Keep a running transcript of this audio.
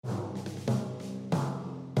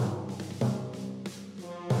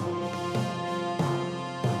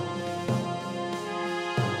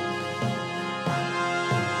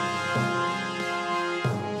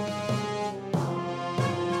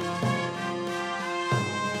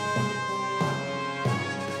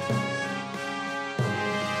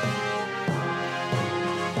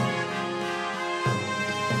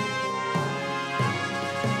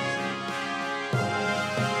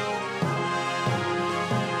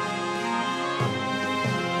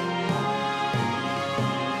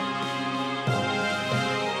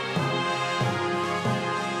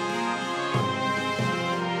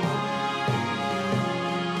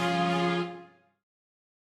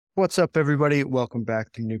What's up, everybody? Welcome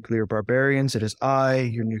back to Nuclear Barbarians. It is I,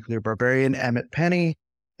 your nuclear barbarian, Emmett Penny,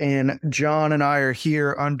 and John and I are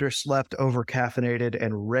here, underslept, overcaffeinated,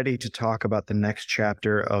 and ready to talk about the next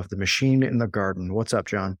chapter of The Machine in the Garden. What's up,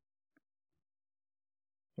 John?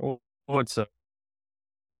 What's up?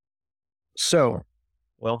 So,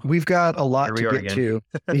 Well, we've got a lot here to we are get again. to.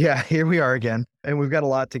 Yeah, here we are again. And we've got a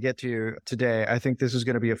lot to get to today. I think this is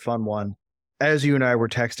going to be a fun one. As you and I were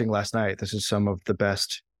texting last night, this is some of the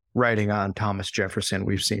best writing on Thomas Jefferson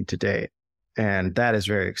we've seen today. And that is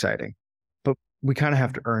very exciting. But we kind of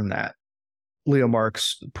have to earn that. Leo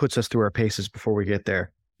Marx puts us through our paces before we get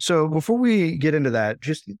there. So before we get into that,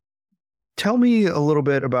 just tell me a little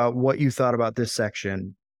bit about what you thought about this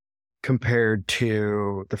section compared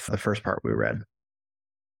to the first part we read.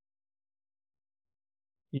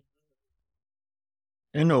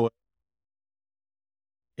 In a way,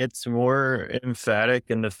 it's more emphatic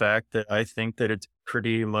in the fact that I think that it's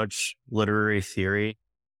pretty much literary theory,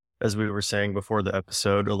 as we were saying before the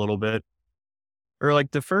episode a little bit. Or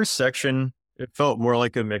like the first section, it felt more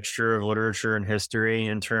like a mixture of literature and history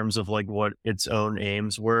in terms of like what its own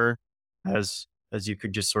aims were, as you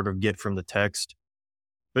could just sort of get from the text.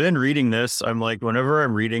 But in reading this, I'm like, whenever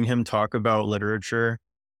I'm reading him talk about literature,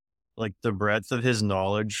 like the breadth of his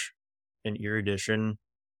knowledge and erudition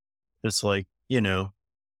is like,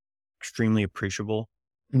 extremely appreciable.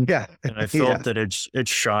 Yeah. And I Yeah. felt that it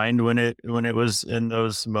shined when it was in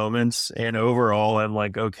those moments. And overall, I'm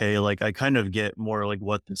like, okay, like I kind of get more like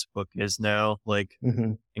what this book is now, like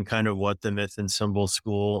Mm-hmm. and kind of what the myth and symbol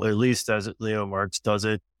school, at least as Leo Marx does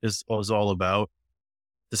it, is all about,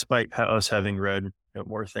 despite us having read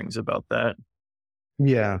more things about that.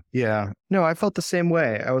 Yeah. Yeah. No, I felt the same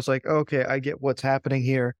way. I was like, okay, I get what's happening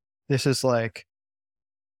here. This is like,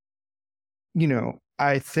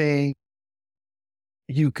 I think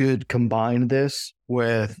you could combine this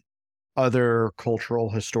with other cultural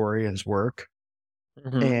historians' work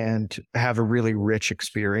Hmm. and have a really rich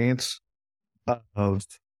experience of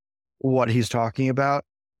what he's talking about.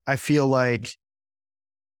 I feel like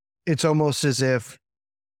it's almost as if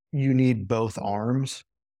you need both arms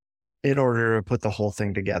in order to put the whole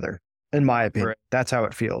thing together. In my opinion, Right. that's how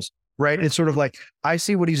it feels, right? It's sort of like I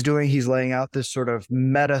see what he's doing. He's laying out this sort of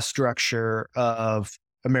meta structure of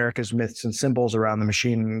America's myths and symbols around the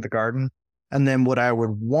machine in the garden. And then what I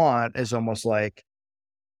would want is almost like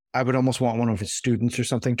I would almost want one of his students or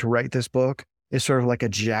something to write this book. Is sort of like a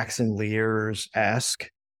Jackson Lears esque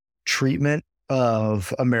treatment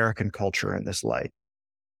of American culture in this light.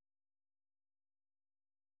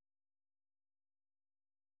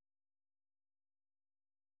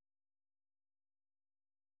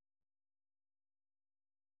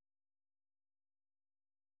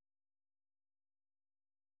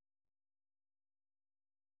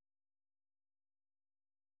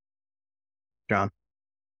 John.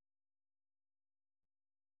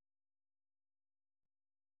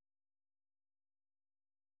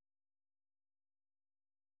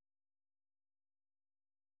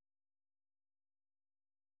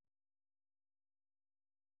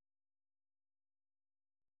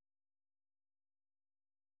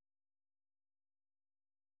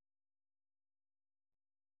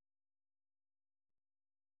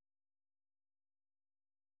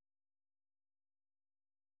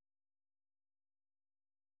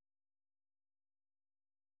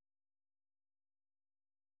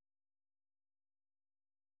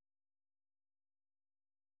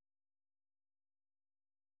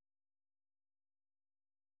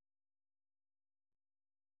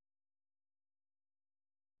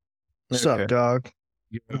 Sup, Okay. dog?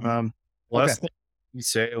 Yeah. Um, okay. Last thing you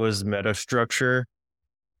say it was meta structure.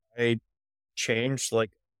 I changed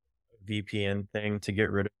like a VPN thing to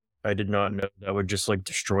get rid of. I did not know that would just like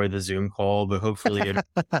destroy the Zoom call, but hopefully it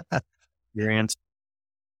experience.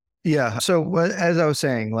 Yeah. So as I was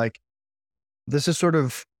saying, like this is sort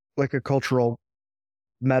of like a cultural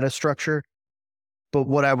meta structure. But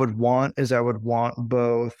what I would want is I would want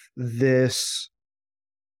both this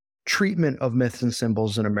treatment of myths and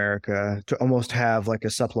symbols in America to almost have like a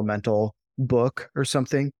supplemental book or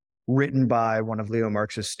something written by one of Leo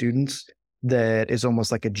Marx's students that is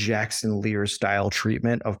almost like a Jackson Lear style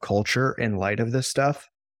treatment of culture in light of this stuff.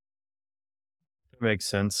 Makes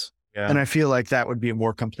sense. And Yeah. I feel like that would be a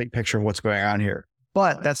more complete picture of what's going on here.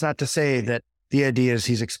 But that's not to say that the ideas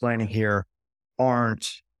he's explaining here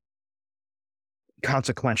aren't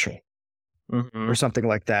consequential Hmm. or something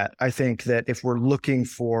like that. I think that if we're looking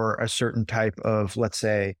for a certain type of, let's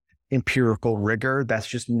say, empirical rigor, that's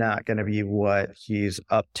just not going to be what he's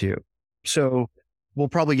up to. So We'll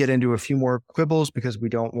probably get into a few more quibbles because we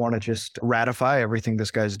don't want to just ratify everything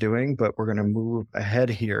this guy's doing, but we're going to move ahead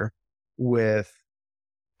here with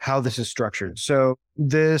how this is structured. So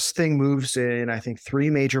this thing moves in, I think, three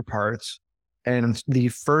major parts. And the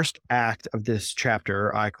first act of this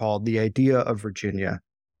chapter I called The Idea of Virginia.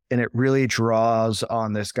 And it really draws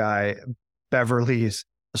on this guy, Beverly's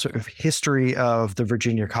sort of history of the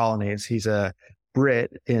Virginia colonies. He's a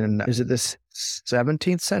Brit in, is it this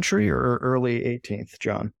 17th century or early 18th,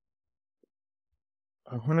 John?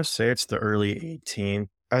 I want to say it's the early 18th.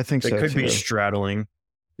 I think so. It could be straddling.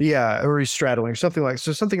 Yeah, or he's straddling, something like,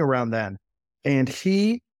 so something around then. And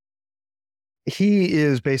he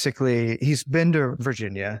is basically, he's been to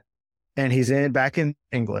Virginia and he's back in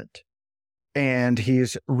England, and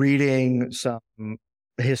he's reading some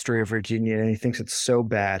history of Virginia, and he thinks it's so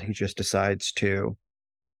bad he just decides to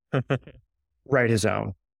write his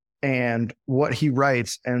own. And what he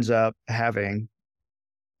writes ends up having,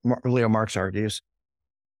 Leo Marx argues,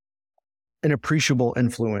 an appreciable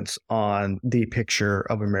influence on the picture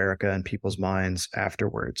of America in people's minds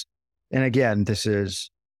afterwards. And again, this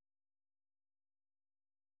is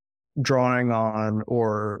drawing on,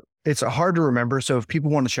 or it's hard to remember. So if people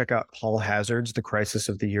want to check out Paul Hazard's The Crisis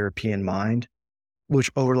of the European Mind,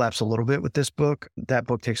 which overlaps a little bit with this book, that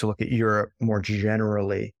book takes a look at Europe more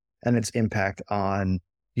generally and its impact on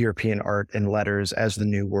European art and letters as the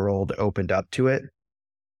New World opened up to it.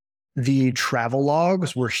 The travel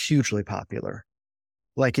logs were hugely popular.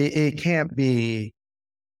 Like it can't be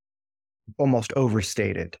almost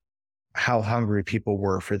overstated how hungry people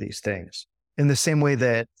were for these things. In the same way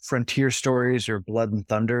that frontier stories, or Blood and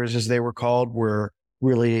Thunders, as they were called, were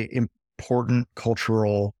really important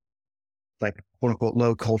cultural, like quote unquote,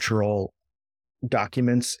 low cultural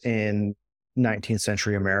documents in 19th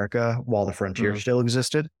century America while the frontier still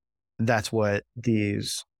existed. That's what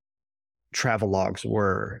these travelogues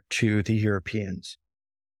were to the Europeans.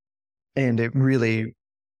 And it really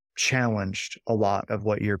challenged a lot of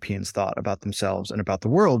what Europeans thought about themselves and about the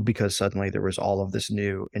world, because suddenly there was all of this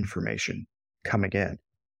new information coming in.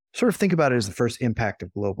 Sort of think about it as the first impact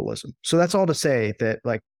of globalism. So that's all to say that,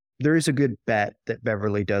 like, there is a good bet that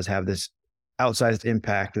Beverly does have this outsized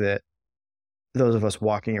impact that those of us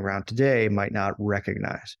walking around today might not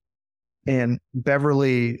recognize. And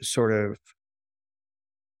Beverly sort of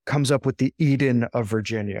comes up with the Eden of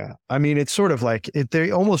Virginia. I mean, it's sort of like,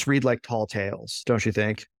 they almost read like tall tales, don't you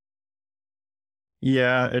think?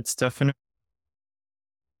 Yeah, it's definitely,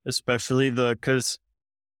 especially because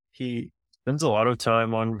he spends a lot of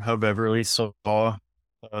time on how Beverly saw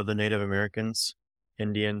the Native Americans,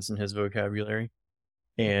 Indians in his vocabulary.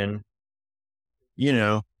 And,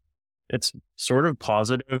 it's sort of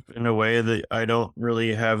positive in a way that I don't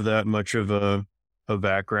really have that much of a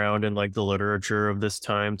background in like the literature of this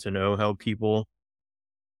time to know how people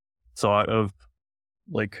thought of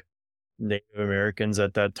like Native Americans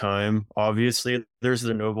at that time. Obviously, there's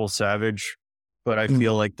the noble savage, but I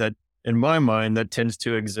feel like that in my mind, that tends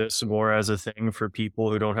to exist more as a thing for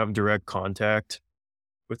people who don't have direct contact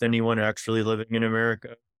with anyone actually living in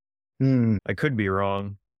America. I could be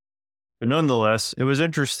wrong. But nonetheless, it was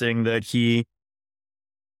interesting that he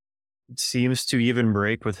seems to even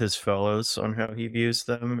break with his fellows on how he views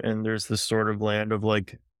them. And there's this sort of land of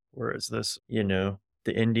like, where is this? The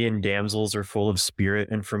Indian damsels are full of spirit,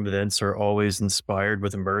 and from thence are always inspired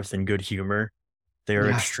with mirth and good humor. They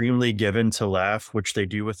are extremely given to laugh, which they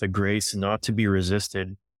do with a grace not to be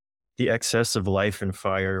resisted. The excess of life and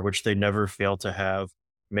fire, which they never fail to have,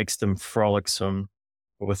 makes them frolicsome,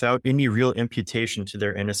 but without any real imputation to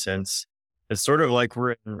their innocence. It's sort of like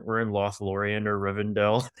we're in Lothlorien or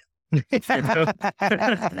Rivendell.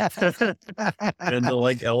 And the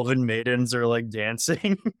like elven maidens are like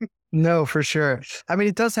dancing. No, for sure. I mean,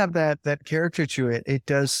 it does have that character to it. It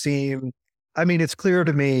does seem, I mean, it's clear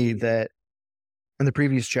to me that in the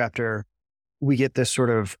previous chapter, we get this sort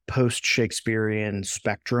of post-Shakespearean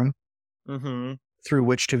spectrum through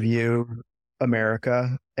which to view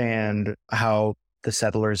America and how the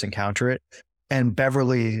settlers encounter it. And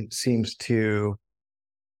Beverly seems to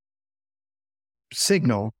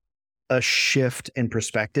signal a shift in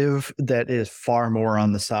perspective that is far more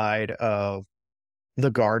on the side of the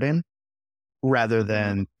garden rather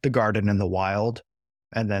than the garden in the wild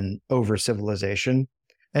and then over civilization.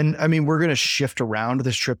 And I mean, we're going to shift around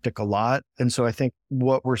this triptych a lot. And so I think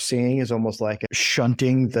what we're seeing is almost like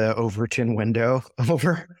shunting the Overton window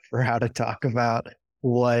over for how to talk about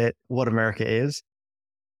what America is.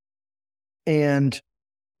 And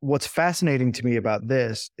what's fascinating to me about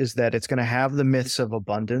this is that it's going to have the myths of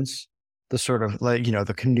abundance, the sort of like,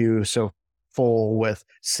 the canoe so full with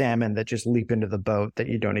salmon that just leap into the boat that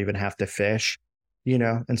you don't even have to fish.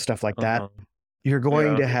 and stuff like that. Uh-huh. You're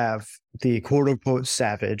going Yeah. to have the quote unquote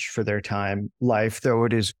savage for their time life, though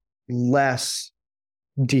it is less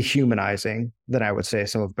dehumanizing than I would say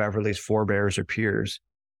some of Beverly's forebears or peers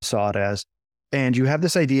saw it as. And you have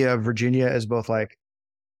this idea of Virginia as both like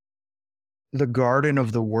the garden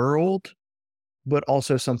of the world, but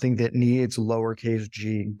also something that needs lowercase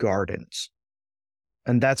g gardens.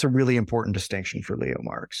 And that's a really important distinction for Leo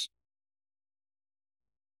Marx.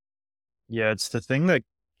 Yeah, it's the thing that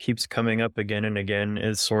keeps coming up again and again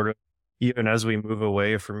is sort of, even as we move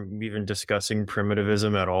away from even discussing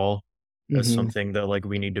primitivism at all, as Mm-hmm. something that like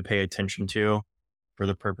we need to pay attention to for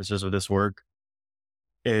the purposes of this work.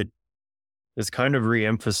 It is kind of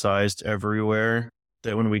re-emphasized everywhere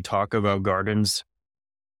that when we talk about gardens,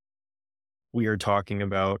 we are talking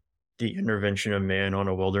about the intervention of man on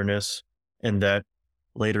a wilderness. And that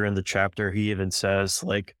later in the chapter, he even says,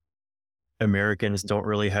 like, Americans don't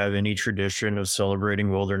really have any tradition of celebrating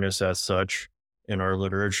wilderness as such in our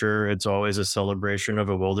literature. It's always a celebration of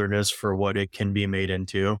a wilderness for what it can be made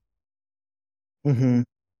into. Mm-hmm.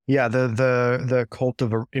 Yeah, the cult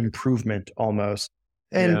of improvement almost.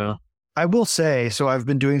 And Yeah. I will say, so I've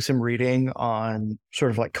been doing some reading on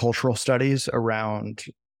sort of like cultural studies around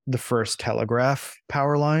the first telegraph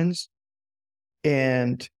power lines.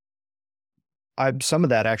 And some of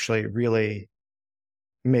that actually really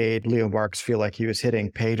made Leo Marx feel like he was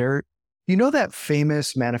hitting pay dirt. You know that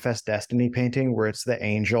famous Manifest Destiny painting where it's the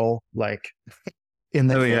angel like in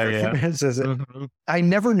the Oh, yeah, air? yeah. It says, Mhm. I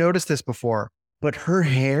never noticed this before, but her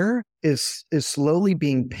hair is slowly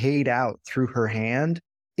being paid out through her hand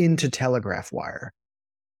into telegraph wire.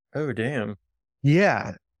 Oh, damn.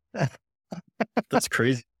 Yeah. That's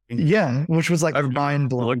crazy. Yeah, which was like I've never mind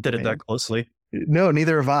blowing looked to at it me. that closely. No,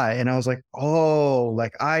 neither have I. And I was like, oh,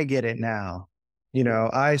 like I get it now.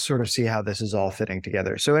 I sort of see how this is all fitting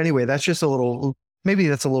together. So anyway, that's just maybe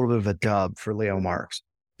that's a little bit of a dub for Leo Marx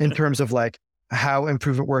in terms of like how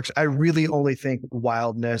improvement works. I really only think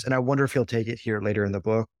wildness, and I wonder if he'll take it here later in the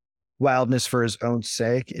book. Wildness for his own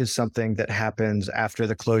sake is something that happens after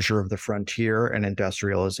the closure of the frontier and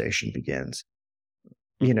industrialization begins.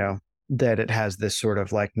 You know, that it has this sort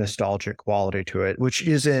of like nostalgic quality to it, which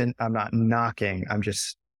isn't, I'm not knocking, I'm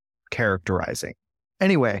just characterizing.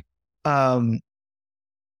 Anyway, um,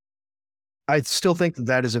 I still think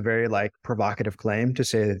that is a very like provocative claim to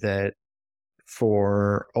say that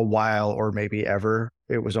for a while or maybe ever,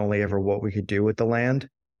 it was only ever what we could do with the land.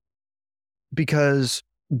 Because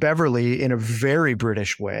Beverly, in a very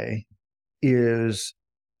British way, is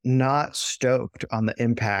not stoked on the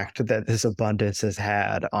impact that this abundance has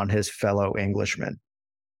had on his fellow Englishmen.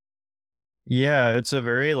 Yeah, it's a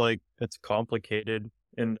very like it's complicated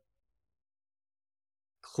and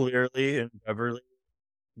clearly in Beverly,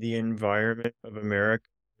 the environment of America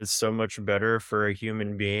is so much better for a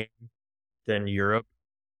human being than Europe.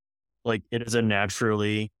 Like it is a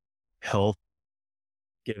naturally health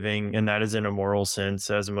giving, and that is in a moral sense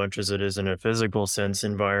as much as it is in a physical sense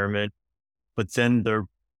environment. But then the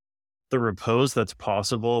repose that's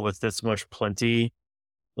possible with this much plenty,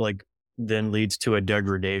 like then leads to a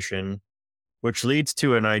degradation, which leads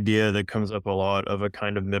to an idea that comes up a lot of a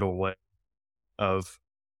kind of middle way of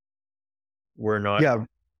we're not Yeah,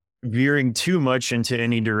 veering too much into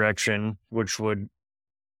any direction, which would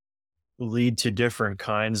lead to different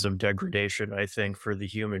kinds of degradation, I think, for the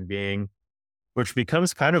human being, which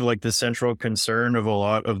becomes kind of like the central concern of a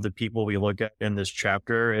lot of the people we look at in this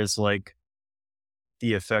chapter is like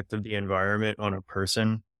the effect of the environment on a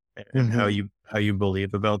person and mm-hmm. how you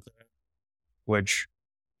believe about that, which,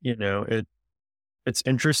 it's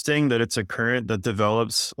interesting that it's a current that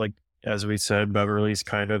develops like as we said, Beverly's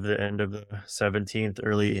kind of the end of the 17th,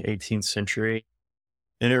 early 18th century.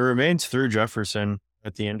 And it remains through Jefferson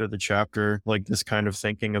at the end of the chapter, like this kind of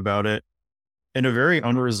thinking about it in a very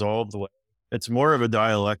unresolved way. It's more of a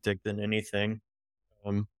dialectic than anything.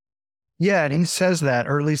 Um, Yeah, and he says that,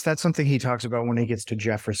 or at least that's something he talks about when he gets to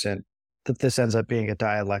Jefferson, that this ends up being a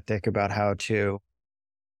dialectic about how to,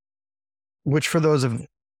 which for those of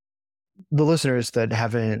the listeners that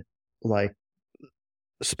haven't like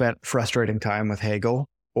spent frustrating time with Hegel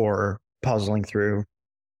or puzzling through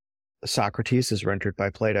Socrates as rendered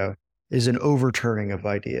by Plato, is an overturning of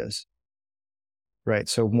ideas, right?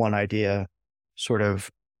 So one idea sort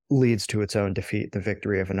of leads to its own defeat, the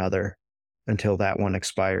victory of another until that one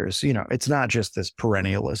expires. It's not just this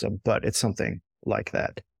perennialism, but it's something like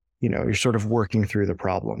that. You're sort of working through the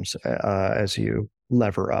problems as you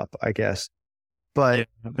lever up, I guess. But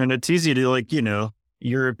yeah. And it's easy to like,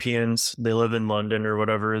 Europeans, they live in London or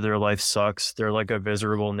whatever, their life sucks. They're like a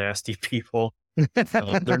miserable, nasty people.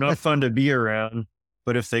 They're not fun to be around.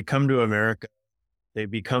 But if they come to America they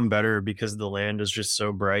become better because the land is just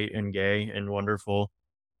so bright and gay and wonderful.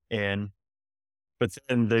 And but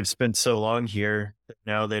then they've spent so long here that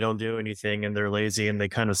now they don't do anything and they're lazy and they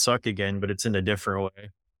kind of suck again, but it's in a different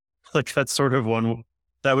way. Like that's sort of one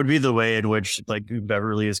that would be the way in which like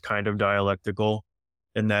Beverly is kind of dialectical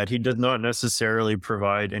in that he does not necessarily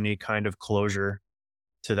provide any kind of closure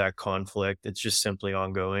to that conflict. It's just simply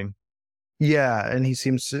ongoing. Yeah, and he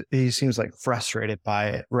seems like frustrated by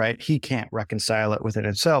it, right? He can't reconcile it within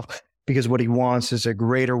himself because what he wants is a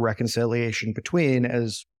greater reconciliation between,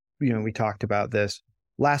 as you know, we talked about this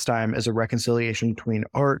last time, as a reconciliation between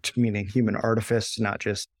art, meaning human artifice, not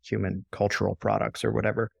just human cultural products or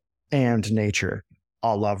whatever, and nature,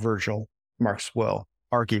 a la Virgil, Marx will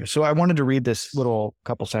argue. So I wanted to read this little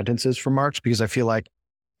couple sentences from Marx because I feel like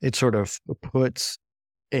it sort of puts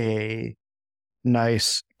a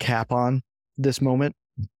nice cap on this moment.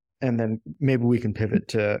 And then maybe we can pivot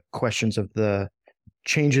to questions of the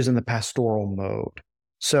changes in the pastoral mode.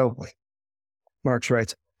 So Marx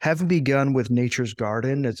writes, having begun with nature's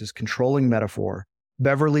garden as his controlling metaphor,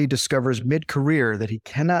 Beverly discovers mid-career that he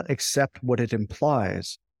cannot accept what it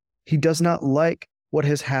implies. He does not like what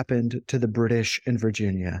has happened to the British in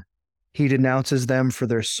Virginia. He denounces them for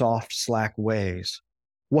their soft, slack ways.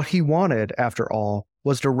 What he wanted, after all,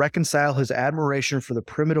 was to reconcile his admiration for the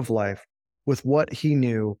primitive life with what he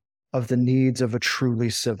knew of the needs of a truly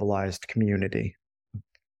civilized community.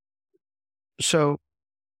 So,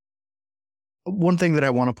 one thing that I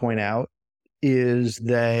want to point out is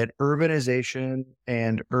that urbanization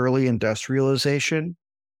and early industrialization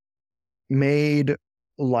made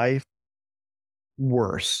life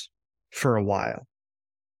worse for a while.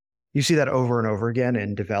 You see that over and over again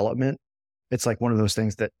in development. It's like one of those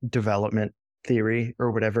things that development theory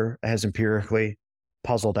or whatever has empirically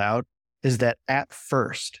puzzled out, is that at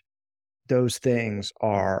first, those things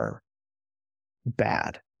are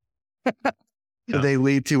bad. Yeah. They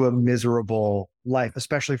lead to a miserable life,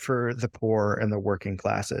 especially for the poor and the working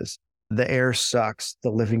classes. The air sucks. The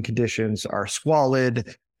living conditions are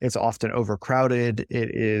squalid. It's often overcrowded.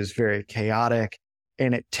 It is very chaotic.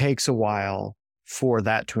 And it takes a while for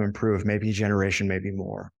that to improve, maybe a generation, maybe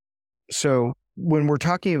more. So when we're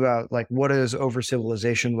talking about like what does over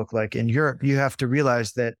civilization look like in Europe, you have to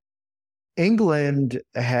realize that England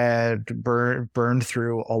had burned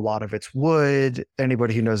through a lot of its wood.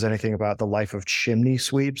 Anybody who knows anything about the life of chimney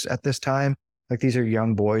sweeps at this time, like these are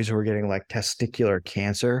young boys who are getting like testicular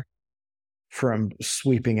cancer from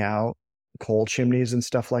sweeping out coal chimneys and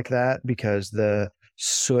stuff like that because the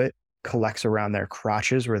soot collects around their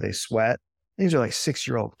crotches where they sweat. These are like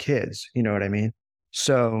 6-year-old kids, you know what I mean?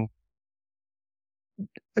 So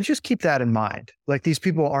just keep that in mind. Like these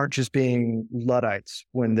people aren't just being Luddites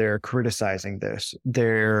when they're criticizing this.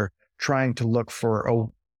 They're trying to look for,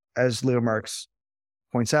 as Leo Marx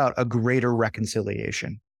points out, a greater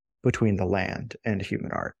reconciliation between the land and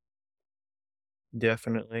human art.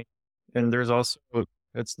 Definitely. And there's also,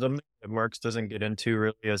 it's something that Marx doesn't get into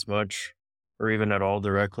really as much or even at all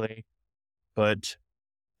directly, but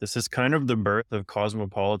this is kind of the birth of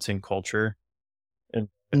cosmopolitan culture.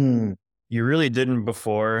 And you really didn't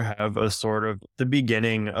before have a sort of the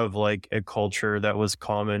beginning of like a culture that was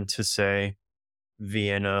common to say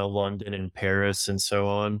Vienna, London, and Paris and so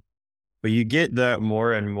on. But you get that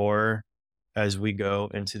more and more as we go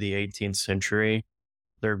into the 18th century.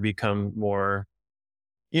 There become more,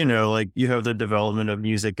 like you have the development of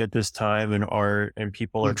music at this time and art, and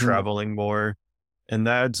people are traveling more. And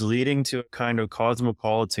that's leading to a kind of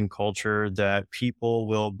cosmopolitan culture that people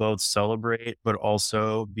will both celebrate, but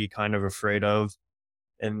also be kind of afraid of.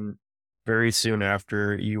 And very soon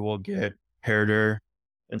after, you will get Herder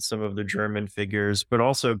and some of the German figures, but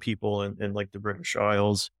also people in like the British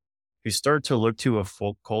Isles who start to look to a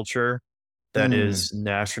folk culture that is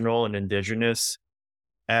national and indigenous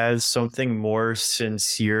as something more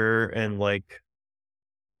sincere and like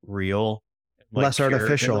real, and, like Less pure in a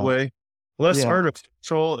artificial. way. Less Yeah.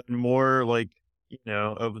 artificial and more like,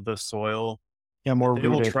 of the soil. Yeah, more They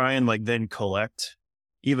will rooted. try and like then collect,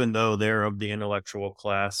 even though they're of the intellectual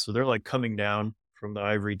class. So they're like coming down from the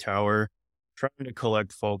ivory tower, trying to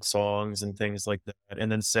collect folk songs and things like that.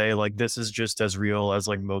 And then say like, this is just as real as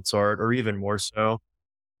like Mozart or even more so.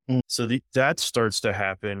 Mm. So that starts to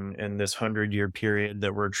happen in this 100-year period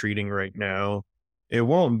that we're treating right now. It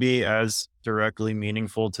won't be as directly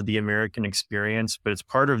meaningful to the American experience, but it's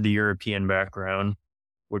part of the European background,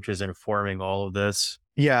 which is informing all of this.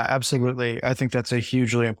 Yeah, absolutely. I think that's a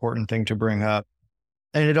hugely important thing to bring up.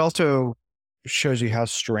 And it also shows you how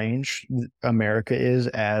strange America is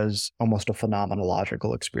as almost a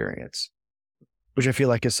phenomenological experience. which I feel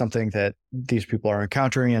like is something that these people are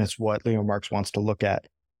encountering, and it's what Leo Marx wants to look at.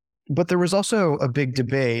 But there was also a big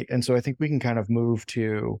debate, and so I think we can kind of move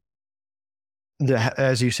to the,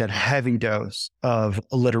 as you said, heavy dose of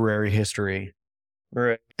literary history,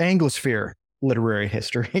 Right. Anglosphere literary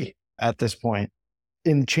history at this point,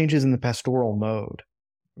 in changes in the pastoral mode.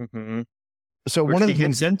 Mm-hmm. So Which one of he the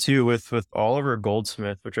things, gets into with Oliver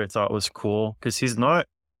Goldsmith, which I thought was cool because he's not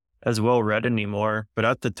as well read anymore. But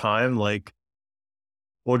at the time, like,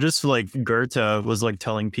 well, just like Goethe was like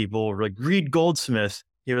telling people, like, read Goldsmith.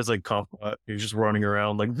 He was like, he was just running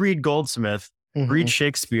around, like, read Goldsmith, read Mhm.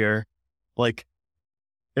 Shakespeare. Like,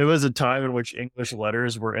 it was a time in which English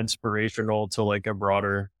letters were inspirational to like a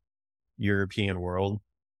broader European world.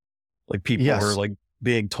 Like, people were Yes, like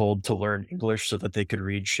being told to learn English so that they could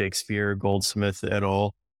read Shakespeare, Goldsmith, et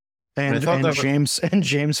al. And I thought and that was,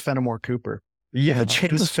 James Fenimore Cooper. yeah, Uh,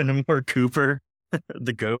 James Fenimore Cooper,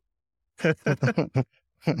 the goat.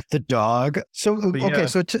 the dog. So, But okay, yeah,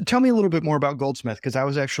 so tell me a little bit more about Goldsmith, because I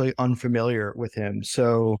was actually unfamiliar with him.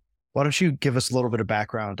 So, why don't you give us a little bit of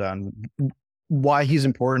background on why he's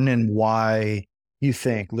important and why you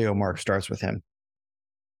think Leo Marx starts with him?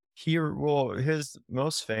 his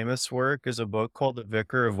most famous work is a book called The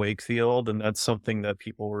Vicar of Wakefield, and that's something that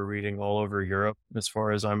people were reading all over Europe, as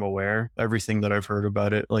far as I'm aware. Everything that I've heard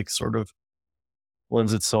about it, like, sort of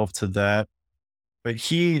lends itself to that. But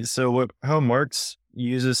how Marx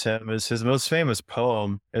uses him is his most famous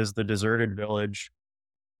poem is The Deserted Village,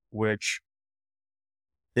 which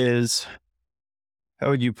is,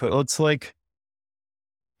 how would you put, it's like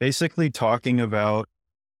basically talking about,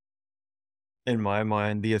 in my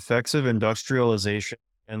mind, the effects of industrialization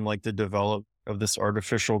and like the development of this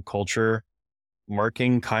artificial culture,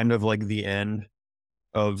 marking kind of like the end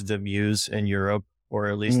of the muse in Europe, or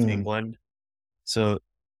at least Mm, England. So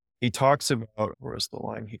he talks about, where's the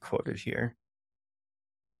line he quoted here?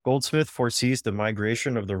 Goldsmith foresees the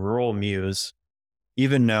migration of the rural muse.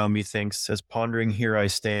 Even now, methinks, as pondering here I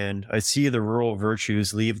stand, I see the rural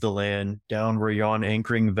virtues leave the land, down where yon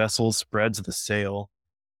anchoring vessel spreads the sail.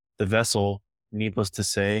 The vessel, needless to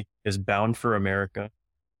say, is bound for America.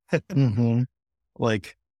 hmm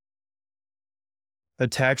Like,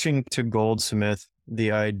 attaching to Goldsmith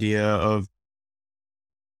the idea of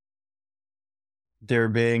there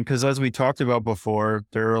being, because as we talked about before,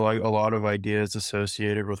 there are like a lot of ideas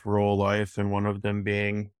associated with rural life, and one of them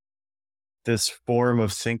being this form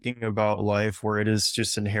of thinking about life where it is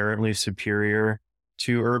just inherently superior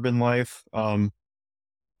to urban life.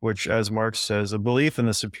 Which, as Marx says, a belief in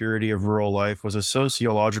the superiority of rural life was a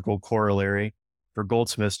sociological corollary for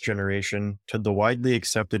Goldsmith's generation to the widely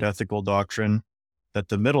accepted ethical doctrine that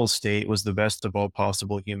the middle state was the best of all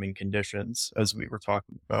possible human conditions, as we were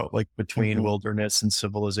talking about, like between hmm wilderness and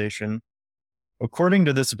civilization. According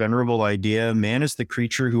to this venerable idea, man is the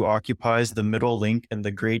creature who occupies the middle link in the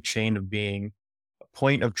great chain of being, a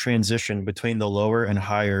point of transition between the lower and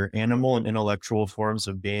higher animal and intellectual forms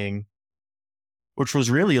of being, which was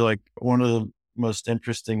really like one of the most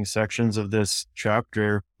interesting sections of this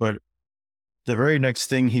chapter. But the very next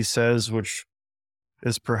thing he says, which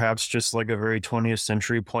is perhaps just like a very 20th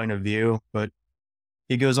century point of view, but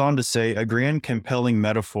he goes on to say a grand compelling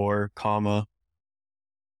metaphor, comma.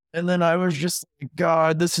 And then I was just like,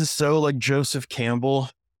 God, this is so like Joseph Campbell.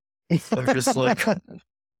 Of just like,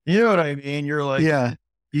 you know what I mean? You're like, Yeah,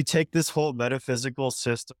 you take this whole metaphysical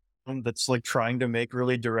system that's like trying to make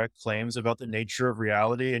really direct claims about the nature of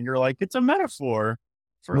reality, and you're like, it's a metaphor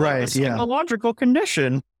for like a right. Yeah, psychological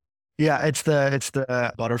condition. yeah. It's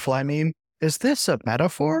the butterfly meme. Is this a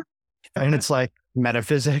metaphor? And it's like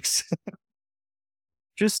metaphysics.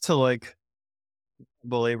 Just to like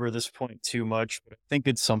belabor this point too much, but I think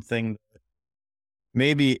it's something,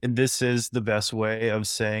 maybe this is the best way of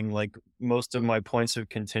saying like most of my points of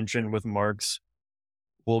contention with Marx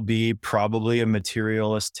will be probably a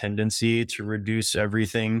materialist tendency to reduce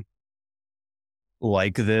everything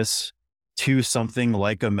like this to something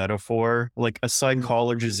like a metaphor, like a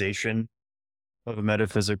psychologization of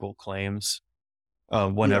metaphysical claims, Yeah.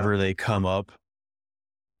 whenever they come up,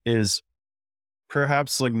 is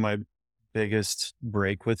perhaps like my biggest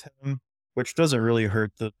break with him, which doesn't really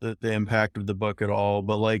hurt the impact of the book at all.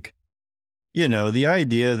 But like, the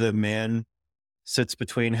idea that man sits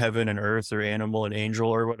between heaven and earth, or animal and angel,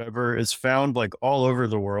 or whatever, is found like all over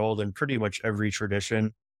the world in pretty much every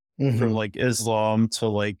tradition, from hmm like Islam to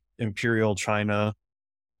like imperial China,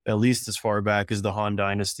 at least as far back as the Han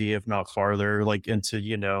Dynasty, if not farther, like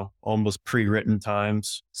into, almost pre-written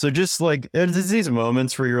times. So just like, it's these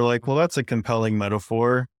moments where you're like, well, that's a compelling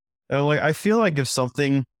metaphor. And like, I feel like if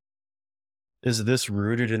something is this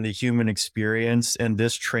rooted in the human experience and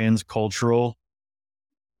this transcultural,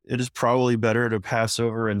 it is probably better to pass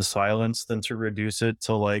over in silence than to reduce it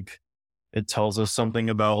to like it tells us something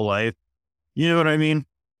about life. You know what I mean?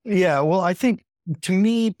 Yeah. Well, I think to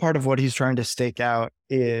me, part of what he's trying to stake out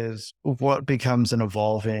is what becomes an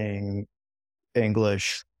evolving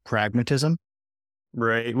English pragmatism.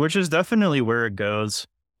 Right. Which is definitely where it goes.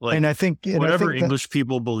 And Like I think, whatever that, English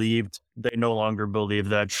people believed, they no longer believe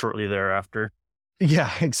that shortly thereafter.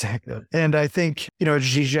 yeah, exactly. And I think,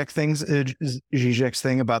 Zizek's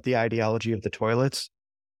thing about the ideology of the toilets,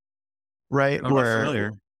 right? I'm not Where,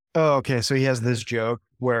 familiar. oh, okay. So he has this joke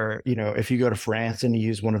where, if you go to France and you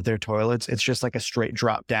use one of their toilets, it's just like a straight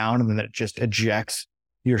drop down and then it just ejects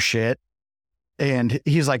your shit. And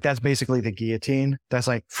he's like, that's basically the guillotine. That's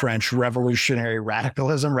like French revolutionary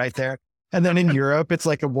radicalism right there. And then in Europe, it's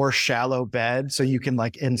like a more shallow bed. So you can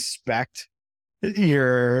like inspect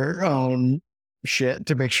your own shit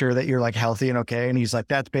to make sure that you're like healthy and okay. And he's like,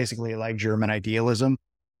 that's basically like German idealism.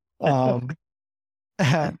 Um,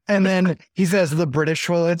 and then he says the British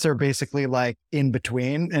toilets are basically like in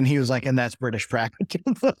between. And he was like, and that's British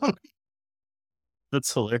pragmatism.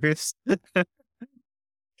 That's hilarious.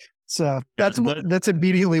 So That, that's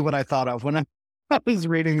immediately what I thought of when I was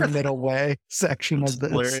reading the middle way section that's of this.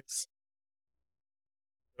 hilarious.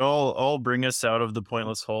 I'll bring us out of the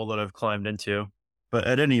pointless hole that I've climbed into. But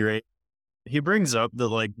at any rate, he brings up that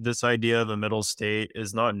like this idea of a middle state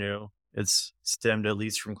is not new. It's stemmed at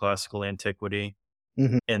least from classical antiquity,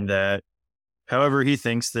 Mhm. and that, however, he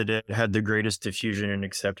thinks that it had the greatest diffusion and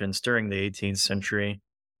acceptance during the 18th century.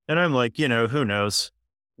 And I'm like, who knows?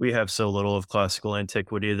 We have so little of classical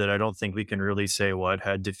antiquity that I don't think we can really say what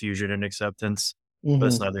had diffusion and acceptance, but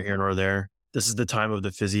it's Mhm. neither here nor there. This is the time of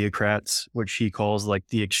the physiocrats, which he calls like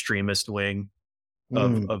the extremist wing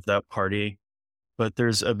of Mhm. of that party. But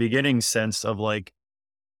there's a beginning sense of like,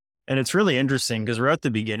 and it's really interesting because we're at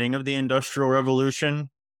the beginning of the Industrial Revolution.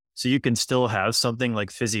 So you can still have something like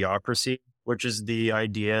physiocracy, which is the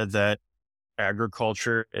idea that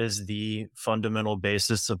agriculture is the fundamental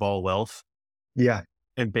basis of all wealth, Yeah.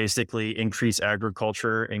 and basically increase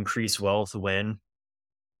agriculture, increase wealth when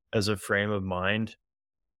as a frame of mind.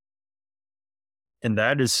 And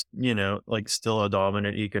that is, like still a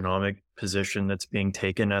dominant economic position that's being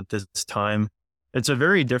taken at this time. It's a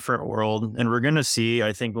very different world. And we're going to see,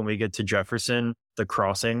 I think, when we get to Jefferson, the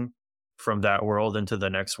crossing from that world into the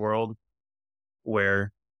next world,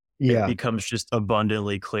 where it Yeah. becomes just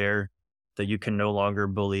abundantly clear that you can no longer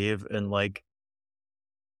believe in like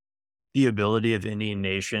the ability of any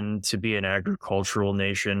nation to be an agricultural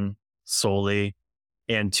nation solely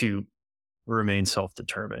and to remain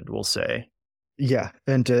self-determined, we'll say. Yeah.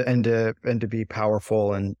 And to be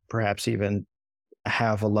powerful and perhaps even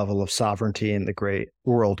have a level of sovereignty in the great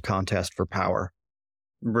world contest for power,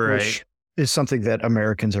 Right. which is something that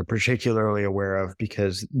Americans are particularly aware of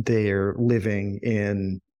because they're living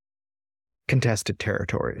in contested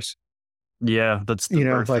territories. Yeah, that's the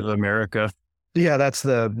birth Like, of America. yeah, that's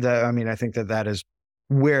I mean, I think that is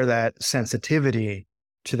where that sensitivity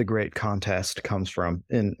to the great contest comes from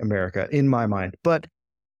in America, in my mind. But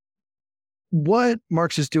what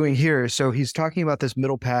Marx is doing here, so he's talking about this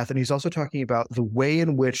middle path, and he's also talking about the way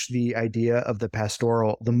in which the idea of the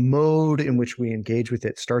pastoral, the mode in which we engage with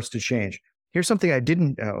it, starts to change. Here's something I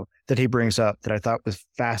didn't know that he brings up that I thought was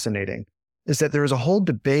fascinating, is that there was a whole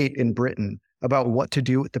debate in Britain about what to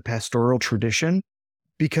do with the pastoral tradition,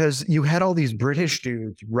 because you had all these British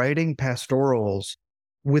dudes writing pastorals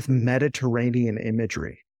with Mediterranean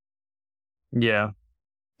imagery. Yeah,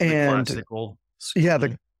 the And classical yeah, school.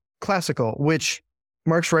 the classical, which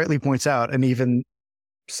Marx rightly points out and even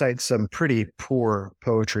cites some pretty poor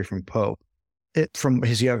poetry from Pope, from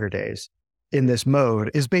his younger days in this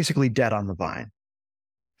mode, is basically dead on the vine.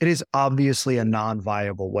 It is obviously a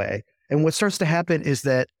non-viable way. And what starts to happen is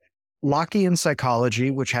that Lockean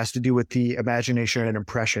psychology, which has to do with the imagination and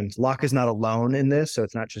impressions, Locke is not alone in this, so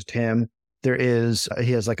it's not just him. He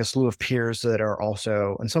has like a slew of peers that are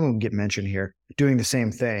also, and some of them get mentioned here, doing the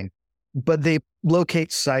same thing. But they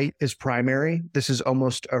locate sight as primary. This is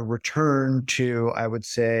almost a return to, I would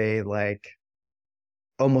say, like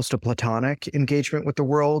almost a Platonic engagement with the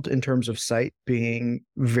world in terms of sight being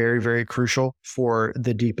very, very crucial for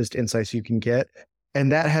the deepest insights you can get.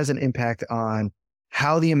 And that has an impact on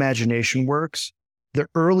how the imagination works. The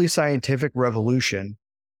early scientific revolution,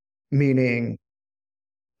 meaning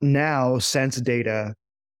now sense data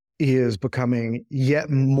is becoming yet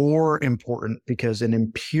more important because an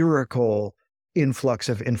empirical influx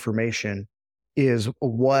of information is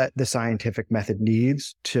what the scientific method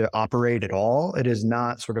needs to operate at all. It is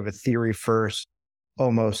not sort of a theory first,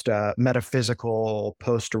 almost metaphysical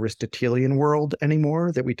post-Aristotelian world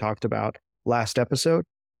anymore that we talked about last episode.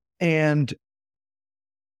 And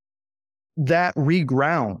that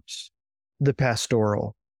regrounds the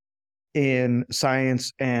pastoral in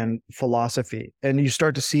science and philosophy. And you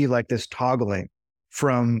start to see like this toggling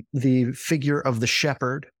from the figure of the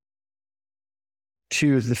shepherd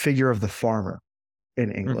to the figure of the farmer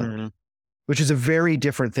in England, Mm-hmm. which is a very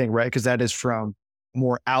different thing, right? Because that is from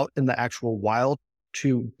more out in the actual wild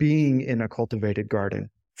to being in a cultivated garden,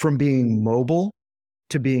 from being mobile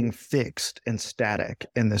to being fixed and static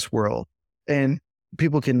in this world. And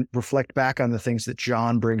people can reflect back on the things that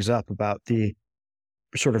John brings up about the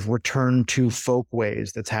sort of return to folk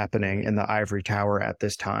ways that's happening in the ivory tower at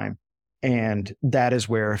this time. And that is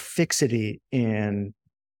where fixity in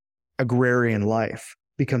agrarian life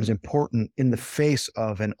becomes important in the face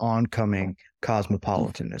of an oncoming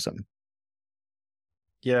cosmopolitanism.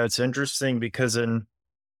 Yeah, it's interesting because in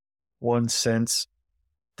one sense,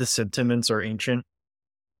 the sentiments are ancient.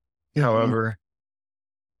 Mm-hmm. However,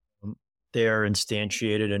 they are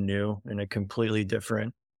instantiated anew in a completely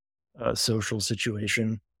different social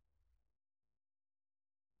situation.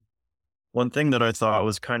 One thing that I thought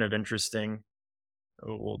was kind of interesting,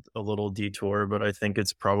 a little detour, but I think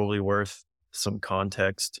it's probably worth some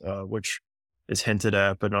context, which is hinted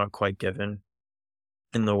at but not quite given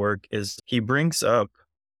in the work, is he brings up,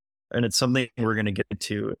 and it's something we're going to get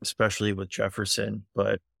to, especially with Jefferson,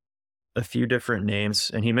 but a few different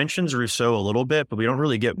names. And he mentions Rousseau a little bit, but we don't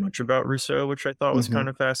really get much about Rousseau, which I thought was Mm-hmm. kind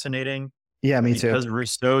of fascinating Yeah, me too. because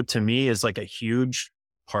Rousseau to me is like a huge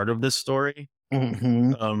part of this story.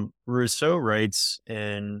 Mm-hmm. Rousseau writes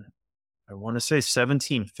in, I want to say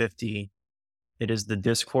 1750, it is the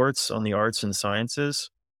Discourse on the Arts and Sciences,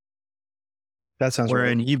 That sounds right.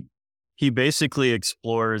 wherein he basically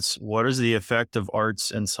explores what is the effect of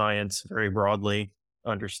arts and science, very broadly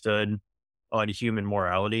understood, on human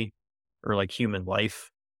morality or like human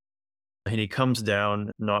life. And he comes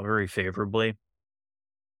down not very favorably.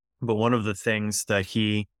 But one of the things that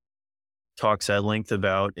he talks at length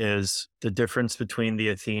about is the difference between the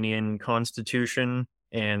Athenian constitution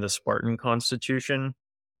and the Spartan constitution.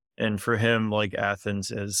 And for him, like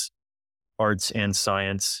Athens is arts and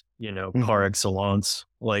science, par Mm-hmm. excellence.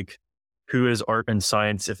 Like, who is art and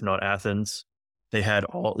science if not Athens? They had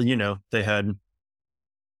they had Well,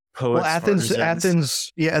 poets, artisans.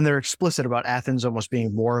 Athens, yeah, and they're explicit about Athens almost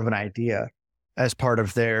being more of an idea as part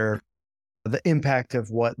of the impact of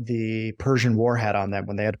what the Persian War had on them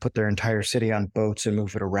when they had to put their entire city on boats and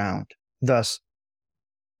move it around, thus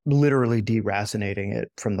literally deracinating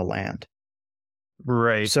it from the land.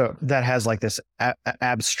 Right. So that has like this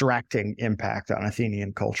abstracting impact on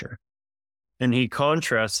Athenian culture. And he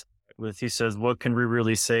contrasts with, he says, what can we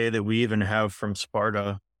really say that we even have from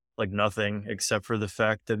Sparta? Like nothing, except for the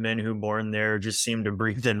fact that men who born there just seem to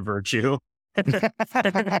breathe in virtue.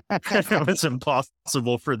 It was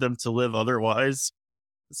impossible for them to live otherwise.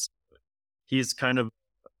 He's kind of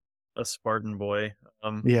a Spartan boy.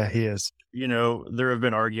 Yeah, he is. There have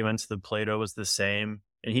been arguments that Plato was the same,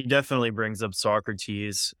 and he definitely brings up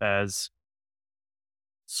Socrates as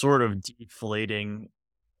sort of deflating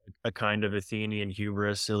a kind of Athenian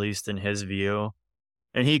hubris, at least in his view.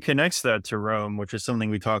 And he connects that to Rome, which is something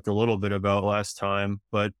we talked a little bit about last time,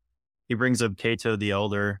 but he brings up Cato the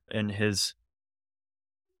Elder and he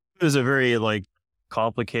was a very like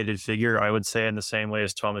complicated figure, I would say, in the same way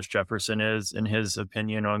as Thomas Jefferson is in his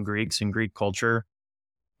opinion on Greeks and Greek culture.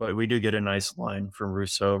 But we do get a nice line from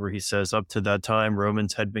Rousseau where he says, up to that time,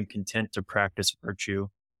 Romans had been content to practice virtue.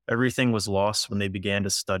 Everything was lost when they began to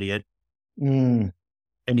study it. Mm.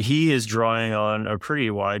 And he is drawing on a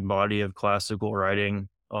pretty wide body of classical writing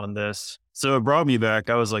on this. So it brought me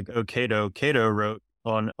back. I was like, oh, Cato wrote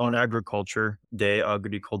on agriculture, De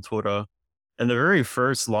Agricultura. And the very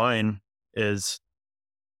first line is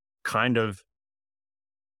kind of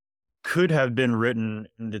could have been written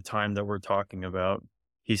in the time that we're talking about.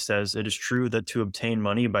 He says, it is true that to obtain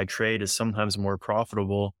money by trade is sometimes more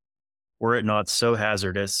profitable, were it not so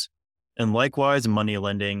hazardous, and likewise money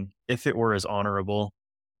lending, if it were as honorable.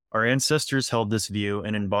 Our ancestors held this view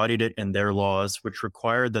and embodied it in their laws, which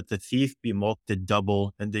required that the thief be mulcted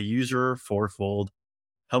double and the usurer fourfold.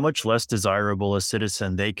 How much less desirable a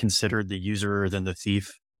citizen they considered the usurer than the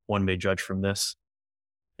thief, one may judge from this.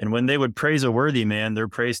 And when they would praise a worthy man, their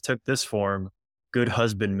praise took this form: good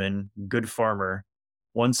husbandman, good farmer.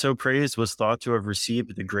 One so praised was thought to have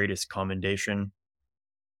received the greatest commendation.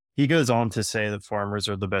 He goes on to say that farmers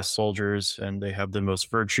are the best soldiers and they have the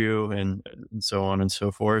most virtue and so on and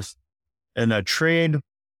so forth. And that trade,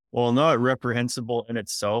 while not reprehensible in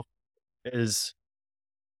itself, is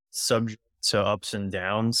subject to ups and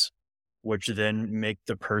downs. which then make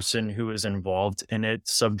the person who is involved in it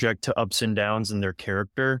subject to ups and downs in their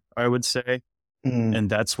character, I would say. Mm, And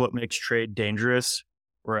that's what makes trade dangerous.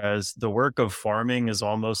 Whereas the work of farming is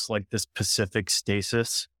almost like this pacific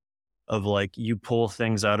stasis of like you pull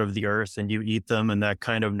things out of the earth and you eat them, and that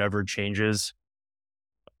kind of never changes,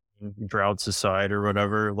 droughts aside or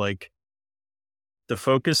whatever. Like the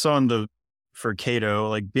focus on for Cato,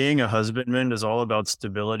 like being a husbandman is all about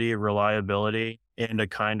stability, reliability, and a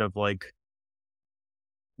kind of like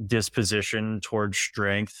disposition towards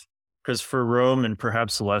strength. Because for Rome, and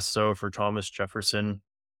perhaps less so for Thomas Jefferson,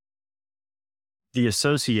 the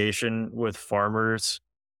association with farmers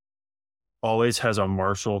always has a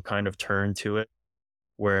martial kind of turn to it,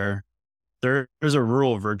 where there's a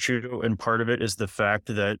rural virtue, and part of it is the fact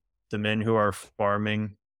that the men who are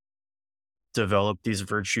farming develop these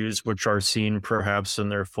virtues, which are seen perhaps in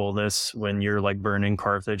their fullness when you're like burning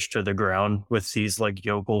Carthage to the ground with these like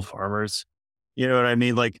yokel farmers. You know what I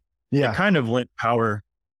mean? Like it yeah. kind of lent power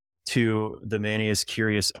to the Manius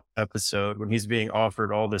Curious episode when he's being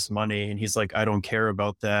offered all this money and he's like, I don't care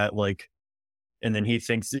about that. Like, and then he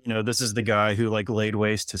thinks, this is the guy who like laid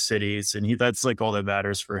waste to cities, and that's like all that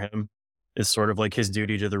matters for him is sort of like his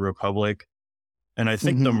duty to the Republic. And I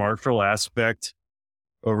think the Hmm. martial aspect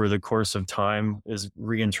over the course of time is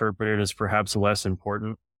reinterpreted as perhaps less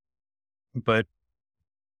important. But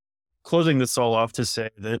closing this all off to say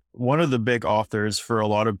that one of the big authors for a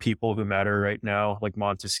lot of people who matter right now, like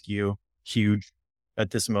Montesquieu, huge at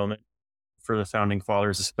this moment for the founding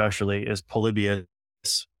fathers especially, is Polybius.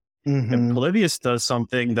 And Hmm. Polybius does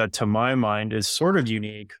something that to my mind is sort of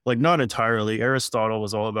unique, like not entirely. Aristotle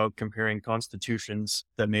was all about comparing constitutions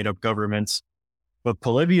that made up governments, but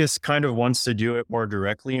Polybius kind of wants to do it more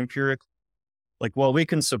directly empirically. Like, well, we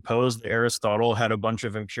can suppose that Aristotle had a bunch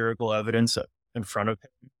of empirical evidence in front of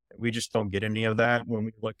him. We just don't get any of that when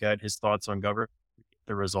we look at his thoughts on government,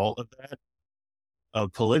 the result of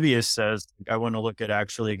that. Polybius says, I want to look at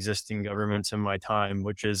actually existing governments in my time,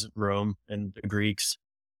 which is Rome and the Greeks,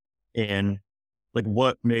 and like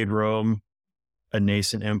what made Rome a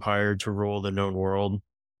nascent empire to rule the known world.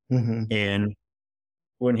 Hmm. And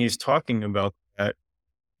when he's talking about that,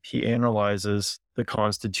 he analyzes the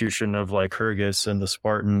constitution of Lycurgus and the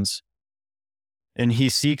Spartans. And he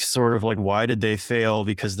seeks sort of like, why did they fail?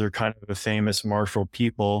 Because they're kind of a famous martial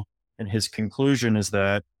people. And his conclusion is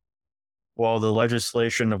that while the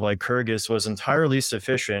legislation of Lycurgus was entirely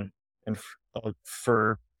sufficient and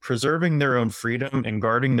for preserving their own freedom and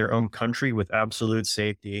guarding their own country with absolute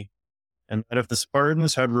safety, and that if the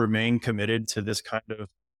Spartans had remained committed to this kind of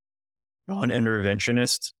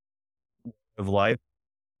non-interventionist of life,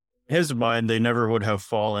 in his mind, they never would have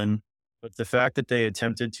fallen. But the fact that they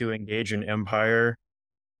attempted to engage an empire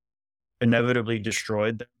inevitably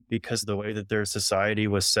destroyed them because the way that their society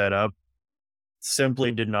was set up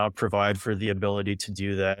simply did not provide for the ability to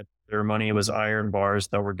do that. Their money was iron bars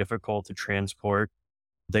that were difficult to transport.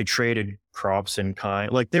 They traded crops in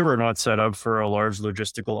kind. Like they were not set up for a large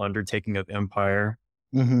logistical undertaking of empire.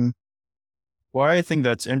 Hmm. Why I think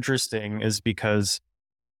that's interesting is because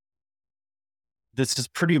this is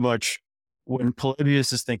pretty much when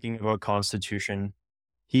Polybius is thinking about constitution,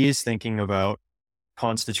 he is thinking about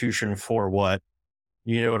constitution for what?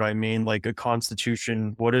 You know what I mean? Like a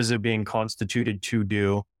constitution, what is it being constituted to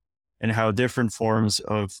do? And how different forms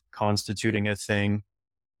of constituting a thing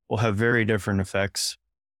will have very different effects.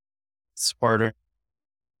 Sparta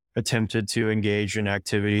attempted to engage in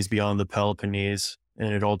activities beyond the Peloponnese,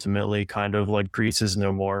 and it ultimately kind of like Greece is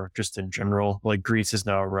no more, just in general, like Greece is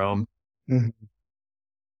now Rome. Hmm.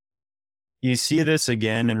 You see this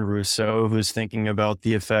again in Rousseau, who's thinking about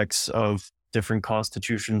the effects of different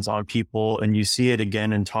constitutions on people. And you see it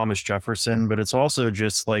again in Thomas Jefferson, but it's also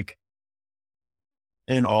just like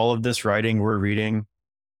in all of this writing we're reading,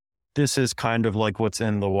 this is kind of like what's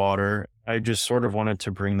in the water. I just sort of wanted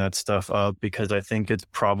to bring that stuff up because I think it's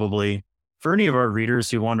probably for any of our readers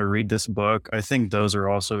who want to read this book, I think those are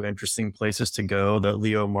also interesting places to go that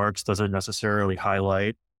Leo Marx doesn't necessarily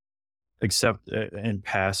highlight, except in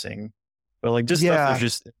passing. But like this stuff is Yeah.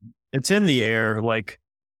 just, it's in the air. Like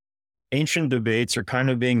ancient debates are kind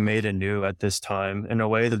of being made anew at this time in a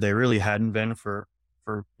way that they really hadn't been for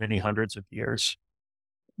many hundreds of years.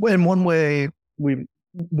 Well, in one way,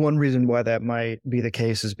 one reason why that might be the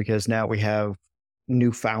case is because now we have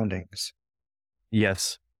new foundings.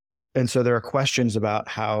 Yes. And so there are questions about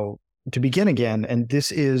how to begin again. And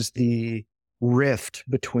this is the rift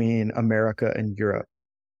between America and Europe,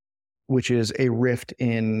 which is a rift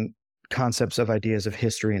in concepts of ideas of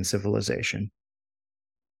history and civilization.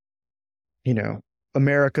 You know,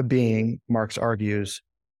 America being, Marx argues,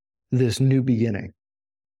 this new beginning.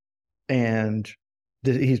 And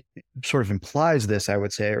he sort of implies this, I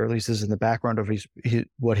would say, or at least this is in the background of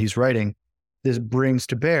what he's writing. This brings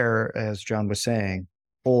to bear, as John was saying,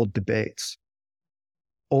 old debates,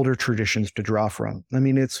 older traditions to draw from. I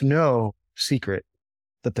mean, it's no secret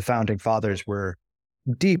that the founding fathers were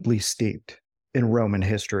deeply steeped in Roman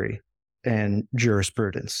history and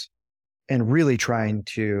jurisprudence and really trying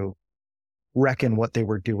to reckon what they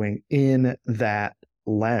were doing in that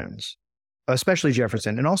lens, especially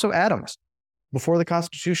Jefferson and also Adams. Before the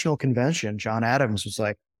Constitutional Convention, John Adams was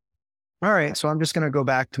like, all right, so I'm just going to go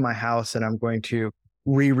back to my house and I'm going to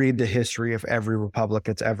reread the history of every republic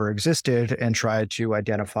that's ever existed and try to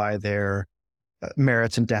identify their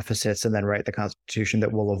merits and deficits and then write the Constitution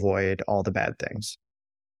that will avoid all the bad things,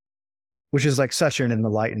 which is like such an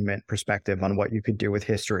Enlightenment perspective on what you could do with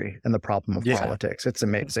history and the problem of politics. It's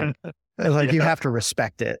amazing. Like you have to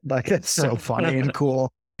respect it. Like it's so funny and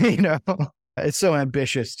cool. It's so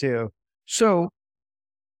ambitious too. So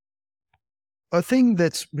a thing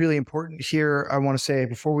that's really important here, I want to say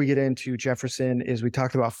before we get into Jefferson, is we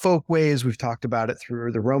talked about folkways. We've talked about it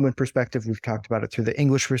through the Roman perspective. We've talked about it through the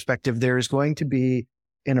English perspective. There is going to be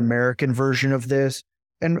an American version of this.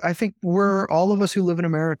 And I think all of us who live in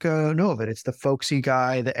America know of it. It's the folksy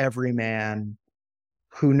guy, the everyman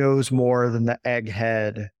who knows more than the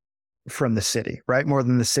egghead from the city, right? More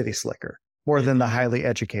than the city slicker, more than the highly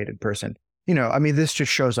educated person. I mean, this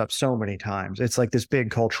just shows up so many times. It's like this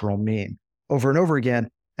big cultural meme over and over again.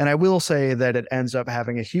 And I will say that it ends up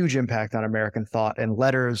having a huge impact on American thought and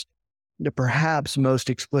letters, perhaps most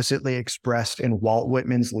explicitly expressed in Walt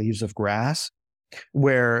Whitman's Leaves of Grass,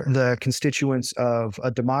 where the constituents of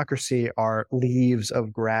a democracy are leaves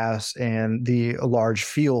of grass and the large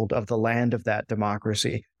field of the land of that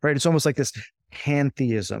democracy, right? It's almost like this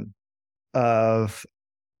pantheism of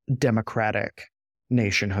democratic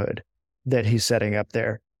nationhood that he's setting up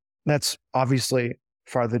there. That's obviously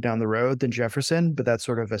farther down the road than Jefferson, but that's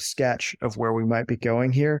sort of a sketch of where we might be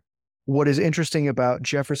going here. What is interesting about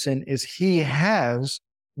Jefferson is he has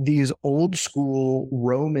these old school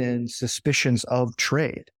Roman suspicions of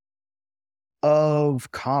trade,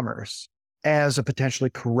 of commerce as a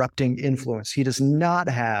potentially corrupting influence. He does not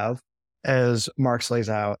have, as Marx lays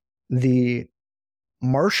out, the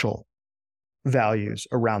martial values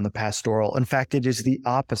around the pastoral. In fact, it is the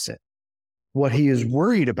opposite. What he is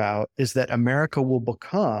worried about is that America will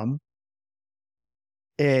become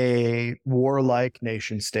a warlike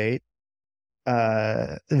nation state,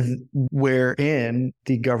 wherein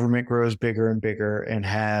the government grows bigger and bigger and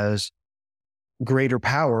has greater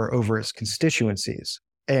power over its constituents,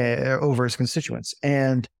 and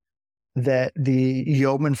that the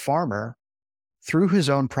yeoman farmer, through his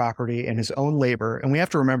own property and his own labor, and we have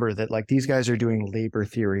to remember that like these guys are doing labor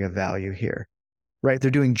theory of value here, right?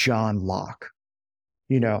 They're doing John Locke.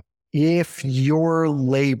 If your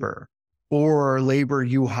labor or labor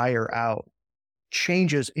you hire out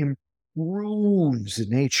changes, improves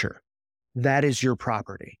nature, that is your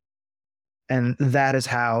property. And that is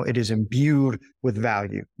how it is imbued with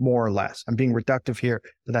value, more or less. I'm being reductive here,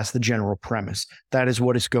 but that's the general premise. That is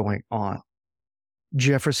what is going on.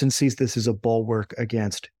 Jefferson sees this as a bulwark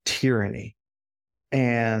against tyranny.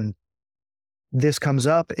 And this comes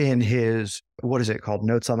up in his, what is it called?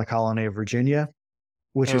 Notes on the Colony of Virginia,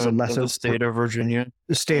 which is a lesson. The state of Virginia.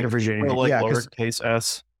 The state of Virginia. Or like lowercase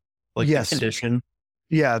s, like yes, the condition.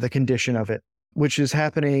 Yeah, the condition of it, which is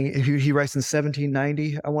happening. He writes in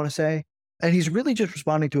 1790, I want to say. And he's really just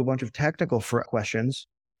responding to a bunch of technical questions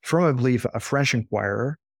from, I believe, a French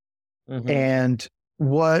inquirer. Mm-hmm. And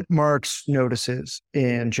what Marx notices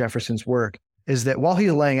in Jefferson's work is that while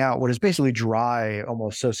he's laying out what is basically dry,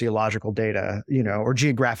 almost sociological data, or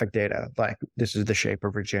geographic data, like this is the shape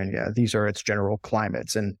of Virginia, these are its general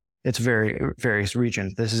climates and its various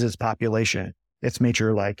regions, this is its population, its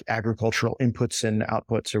major like agricultural inputs and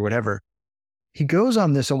outputs or whatever. He goes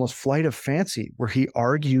on this almost flight of fancy where he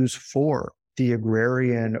argues for the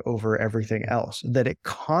agrarian over everything else, that it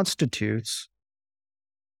constitutes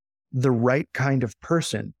the right kind of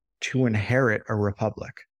person to inherit a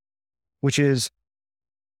republic, which is,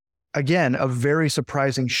 again, a very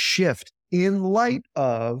surprising shift in light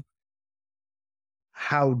of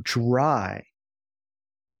how dry,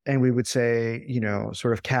 and we would say,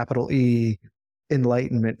 sort of capital E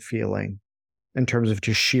Enlightenment feeling in terms of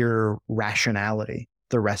just sheer rationality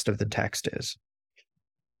the rest of the text is.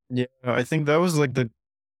 Yeah, I think that was like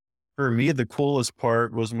for me, the coolest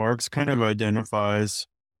part was Marx kind of identifies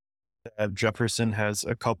that Jefferson has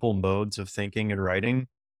a couple modes of thinking and writing.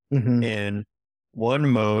 Mm-hmm. And one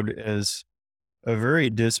mode is a very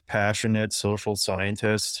dispassionate social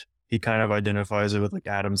scientist. He kind of identifies it with like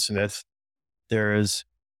Adam Smith. There is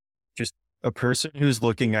a person who's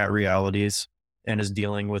looking at realities and is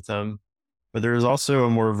dealing with them. But there's also a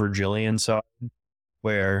more Virgilian side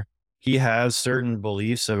where he has certain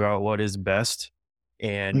beliefs about what is best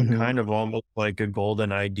and Hmm. kind of almost like a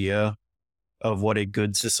golden idea of what a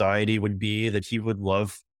good society would be that he would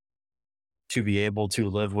love to be able to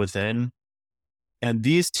live within. And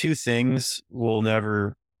these two things will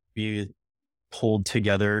never be pulled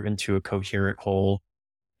together into a coherent whole.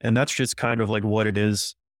 And that's just kind of like what it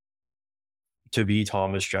is to be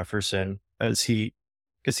Thomas Jefferson, because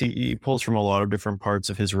he pulls from a lot of different parts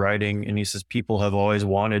of his writing. And he says, people have always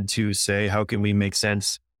wanted to say, how can we make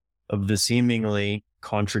sense of the seemingly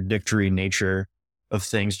contradictory nature of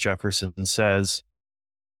things Jefferson says?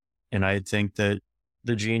 And I think that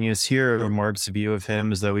the genius here of Marx's view of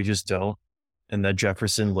him is that we just don't, and that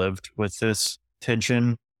Jefferson lived with this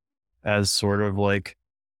tension as sort of like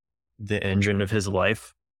the engine of his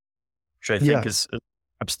life, which I think Yeah. is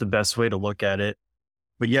perhaps the best way to look at it.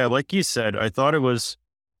 But yeah, like you said, I thought it was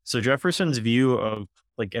so Jefferson's view of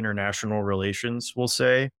like international relations, we'll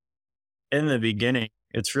say, in the beginning,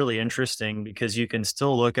 it's really interesting because you can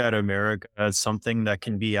still look at America as something that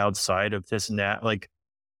can be outside of this like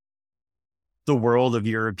the world of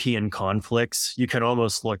European conflicts. You can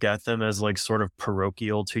almost look at them as like sort of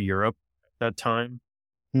parochial to Europe at that time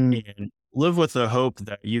Mm. and live with the hope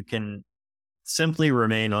that you can simply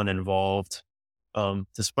remain uninvolved.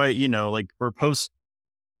 Despite, like we're post,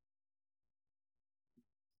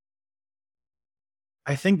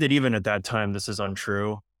 I think that even at that time, this is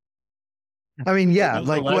untrue. I mean, But yeah,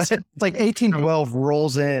 like what, nonetheless, like 1812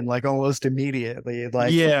 rolls in like almost immediately.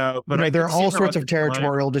 Like, yeah, but I there could are see all how sorts at of the time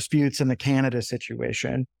territorial disputes in the Canada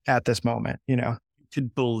situation at this moment.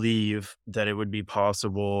 could believe that it would be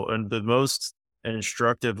possible. And the most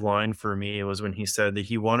instructive line for me was when he said that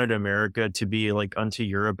he wanted America to be like unto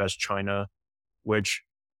Europe as China, which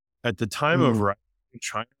at the time of Mm. writing,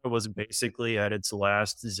 China was basically at its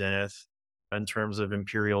last zenith in terms of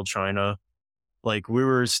imperial China. Like we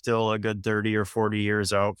were still a good 30 or 40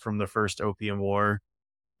 years out from the first Opium War.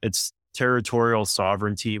 Its territorial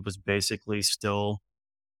sovereignty was basically still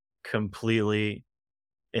completely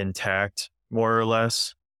intact, more or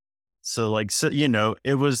less. So, like, so,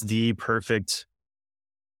 it was the perfect,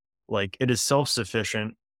 like, it is self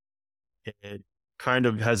sufficient. It kind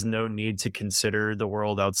of has no need to consider the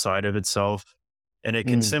world outside of itself. And it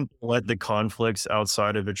can Mm. simply let the conflicts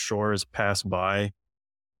outside of its shores pass by.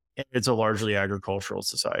 And it's a largely agricultural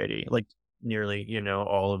society. Like, nearly,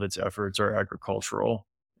 all of its efforts are agricultural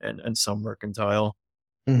and some mercantile.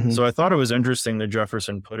 Hmm. So I thought it was interesting that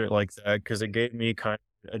Jefferson put it like that because it gave me kind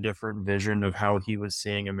of a different vision of how he was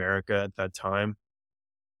seeing America at that time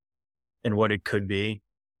and what it could be.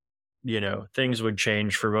 Things would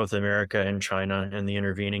change for both America and China in the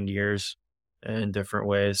intervening years in different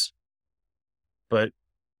ways. But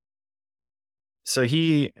so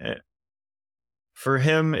for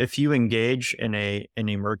him, if you engage in a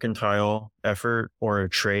mercantile effort or a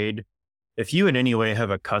trade, if you in any way have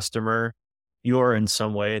a customer, you are in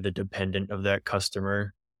some way the dependent of that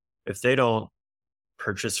customer. If they don't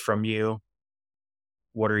purchase from you,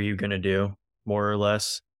 what are you going to do, more or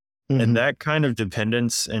less? And Hmm. that kind of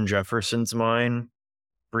dependence in Jefferson's mind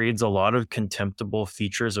breeds a lot of contemptible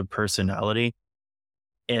features of personality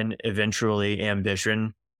and eventually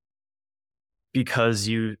ambition because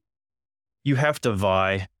you have to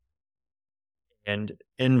vie, and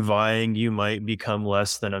in vying you might become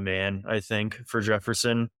less than a man, I think, for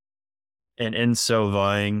Jefferson. And in so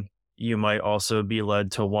vying you might also be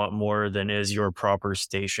led to want more than is your proper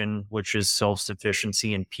station, which is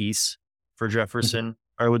self-sufficiency and peace for Jefferson,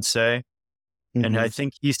 I would say. And I Hmm.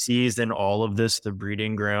 think he sees in all of this the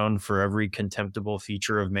breeding ground for every contemptible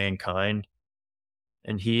feature of mankind.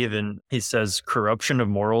 And he says corruption of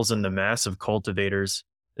morals in the mass of cultivators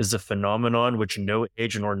is a phenomenon which no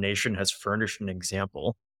age nor nation has furnished an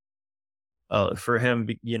example. For him,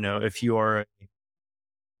 if you are,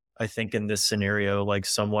 I think in this scenario, like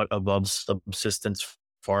somewhat above subsistence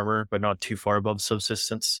farmer, but not too far above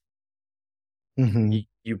subsistence, Hmm.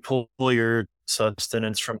 you pull your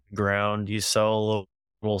subsistence from the ground, you sell a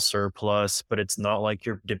little surplus, but it's not like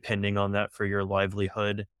you're depending on that for your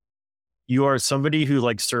livelihood. You are somebody who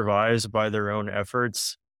like survives by their own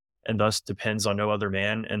efforts and thus depends on no other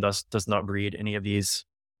man and thus does not breed any of these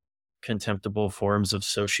contemptible forms of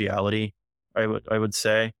sociality, I would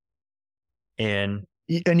say. And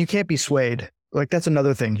And you can't be swayed. Like, that's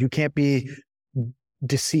another thing. You can't be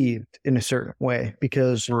deceived in a certain way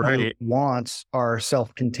because your right. wants are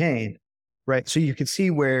self-contained, right? So you can see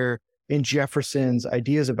where in Jefferson's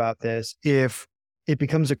ideas about this, if it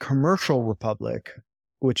becomes a commercial republic,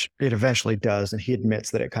 which it eventually does, and he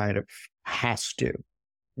admits that it kind of has to,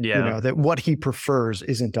 Yeah. that what he prefers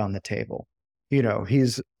isn't on the table. He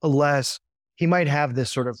might have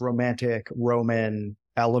this sort of romantic Roman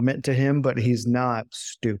element to him, but he's not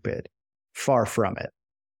stupid. Far from it.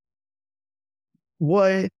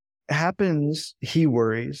 What happens, he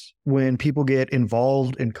worries, when people get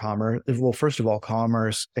involved in commerce? Well, first of all,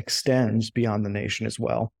 commerce extends beyond the nation as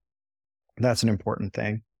well. That's an important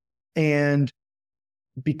thing. And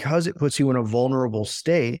because it puts you in a vulnerable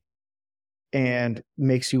state and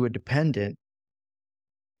makes you a dependent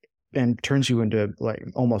and turns you into like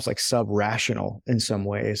almost like sub-rational in some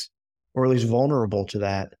ways, or at least vulnerable to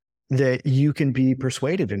that you can be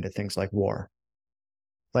persuaded into things like war,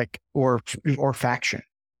 or faction,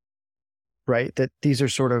 right? That these are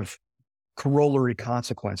sort of corollary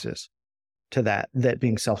consequences to that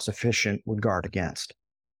being self-sufficient would guard against.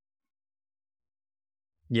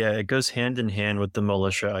 Yeah, it goes hand in hand with the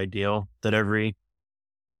militia ideal that every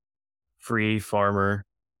free farmer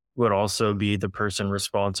would also be the person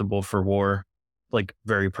responsible for war, like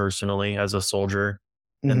very personally as a soldier.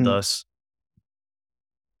 And thus,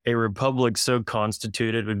 a republic so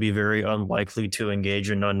constituted would be very unlikely to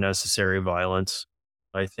engage in unnecessary violence,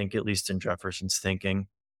 I think, at least in Jefferson's thinking.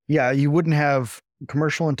 Yeah, you wouldn't have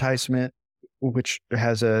commercial enticement, which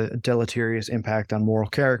has a deleterious impact on moral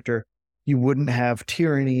character. You wouldn't have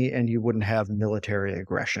tyranny, and you wouldn't have military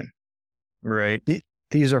aggression. Right.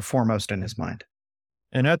 These are foremost in his mind.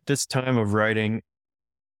 And at this time of writing,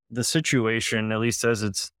 the situation, at least as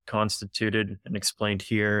it's constituted and explained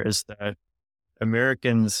here, is that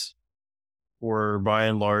Americans were by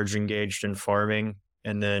and large engaged in farming,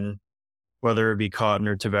 and then whether it be cotton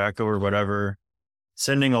or tobacco or whatever,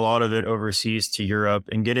 sending a lot of it overseas to Europe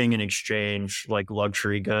and getting in exchange like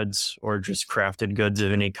luxury goods or just crafted goods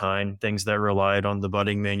of any kind, things that relied on the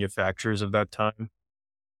budding manufacturers of that time.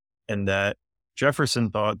 And that Jefferson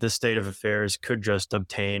thought this state of affairs could just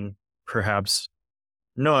obtain, perhaps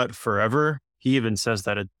not forever. He even says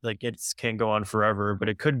that it can't go on forever, but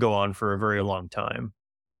it could go on for a very long time.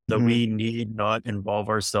 That we need not involve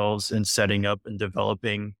ourselves in setting up and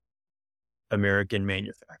developing American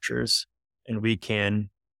manufacturers, and we can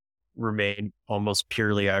remain almost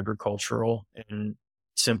purely agricultural and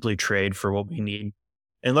simply trade for what we need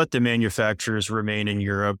and let the manufacturers remain in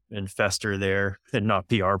Europe and fester there and not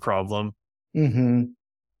be our problem.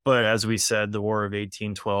 But as we said, the War of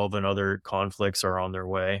 1812 and other conflicts are on their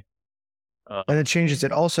way. And it changes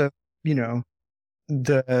it. Also,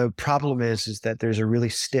 the problem is that there's a really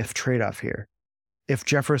stiff trade-off here. If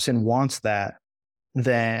Jefferson wants that,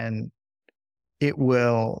 then it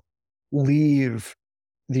will leave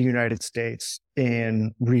the United States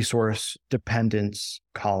in resource dependence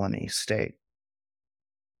colony state.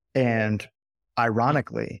 And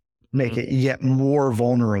ironically, make it yet more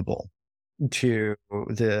vulnerable to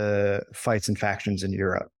the fights and factions in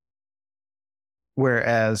Europe.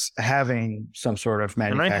 Whereas having some sort of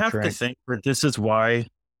manufacturing. And I have to think that this is why.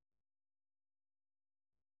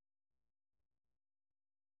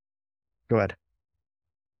 Go ahead.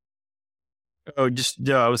 Oh,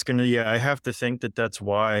 I have to think that that's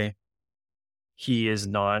why he is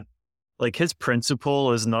not, like, his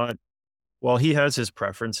principle is not, while he has his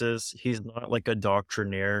preferences, he's not like a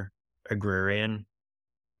doctrinaire agrarian.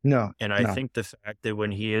 No. And I think the fact that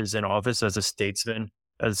when he is in office as a statesman,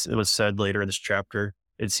 as it was said later in this chapter,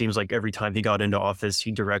 it seems like every time he got into office,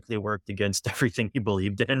 he directly worked against everything he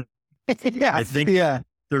believed in. Yeah. I think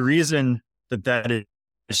the reason that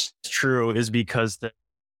is true is because that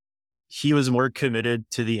he was more committed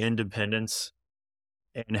to the independence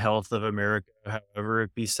and health of America, however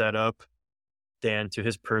it be set up, than to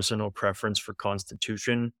his personal preference for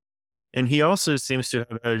constitution. And he also seems to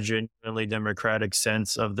have a genuinely democratic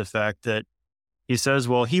sense of the fact that he says,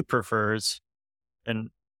 well, he prefers, and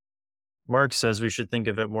Marx says we should think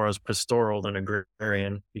of it more as pastoral than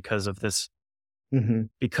agrarian because of this,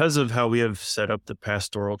 because of how we have set up the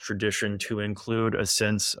pastoral tradition to include a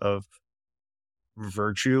sense of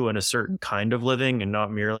virtue and a certain kind of living and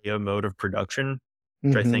not merely a mode of production,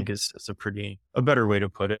 which I think is a better way to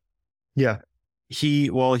put it. Yeah.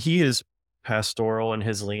 While he is pastoral in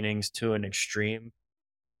his leanings to an extreme,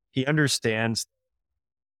 he understands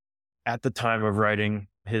at the time of writing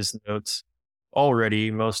his notes,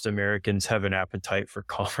 already most Americans have an appetite for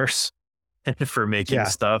commerce and for making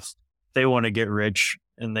stuff. They want to get rich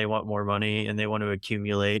and they want more money and they want to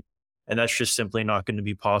accumulate. And that's just simply not going to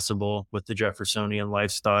be possible with the Jeffersonian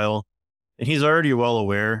lifestyle. And he's already well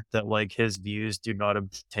aware that like his views do not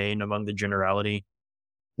obtain among the generality.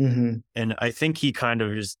 And I think he kind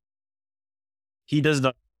of he does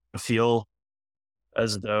not feel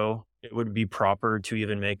as though it would be proper to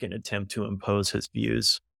even make an attempt to impose his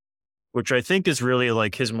views. which I think is really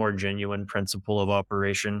like his more genuine principle of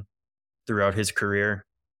operation throughout his career.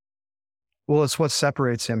 Well, it's what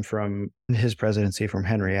separates him from his presidency from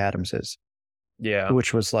Henry Adams's, Yeah.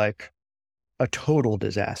 which was like a total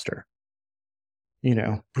disaster,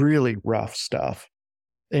 really rough stuff,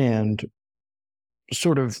 and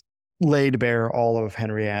sort of laid bare all of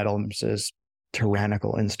Henry Adams's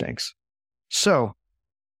tyrannical instincts. So,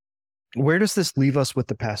 where does this leave us with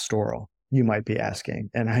the pastoral, you might be asking?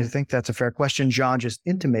 And I think that's a fair question. John just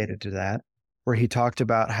intimated to that, where he talked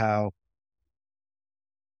about how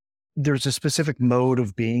there's a specific mode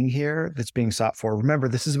of being here that's being sought for. Remember,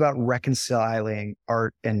 this is about reconciling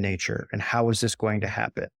art and nature, and how is this going to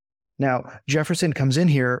happen? Now, Jefferson comes in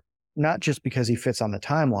here not just because he fits on the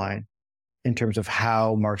timeline in terms of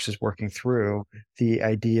how Marx is working through the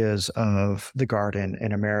ideas of the garden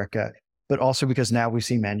in America, but also because now we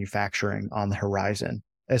see manufacturing on the horizon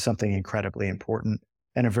as something incredibly important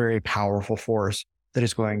and a very powerful force that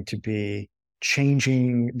is going to be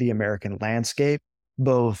changing the American landscape,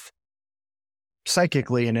 both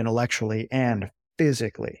psychically and intellectually and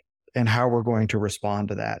physically, and how we're going to respond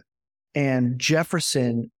to that. And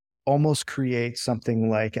Jefferson almost creates something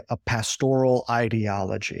like a pastoral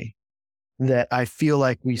ideology that I feel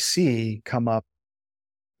like we see come up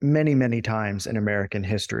many, many times in American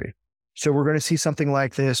history. So we're going to see something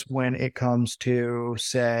like this when it comes to,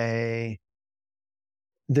 say,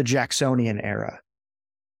 the Jacksonian era.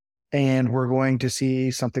 And we're going to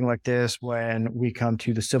see something like this when we come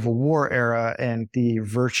to the Civil War era and the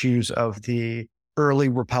virtues of the early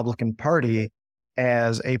Republican Party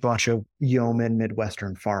as a bunch of yeoman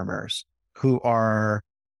Midwestern farmers who are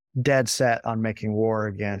dead set on making war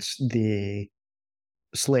against the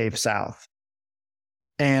slave South.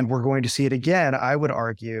 And we're going to see it again, I would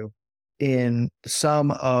argue, in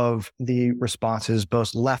some of the responses,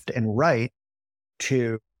 both left and right,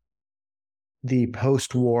 to the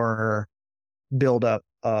post-war buildup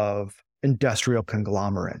of industrial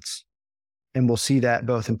conglomerates. And we'll see that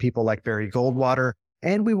both in people like Barry Goldwater,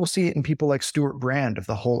 and we will see it in people like Stuart Brand of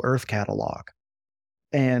the Whole Earth catalog.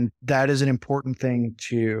 And that is an important thing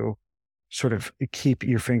to sort of keep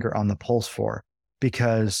your finger on the pulse for,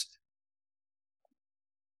 because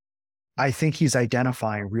I think he's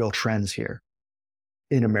identifying real trends here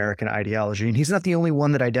in American ideology. And he's not the only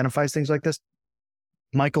one that identifies things like this.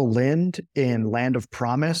 Michael Lind in Land of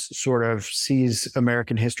Promise sort of sees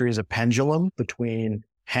American history as a pendulum between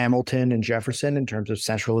Hamilton and Jefferson in terms of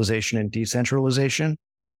centralization and decentralization.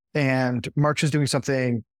 And Marx is doing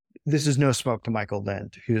something, this is no smoke to Michael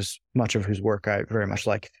Lind, much of whose work I very much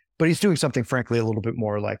like, but he's doing something, frankly, a little bit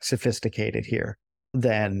more like sophisticated here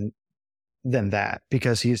than that,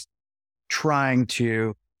 because he's trying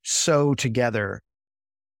to sew together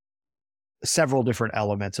several different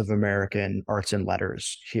elements of American arts and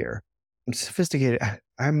letters here. Sophisticated,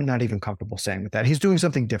 I'm not even comfortable saying with that. He's doing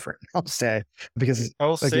something different, I'll say, because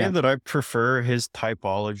I'll say that I prefer his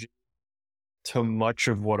typology to much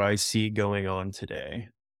of what I see going on today.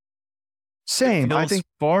 Same. I think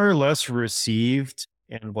far less received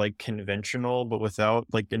and like conventional, but without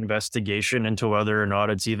like investigation into whether or not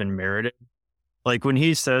it's even merited. Like when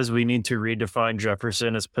he says we need to redefine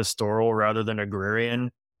Jefferson as pastoral rather than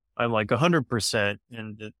agrarian, I'm like 100%.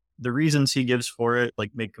 And the reasons he gives for it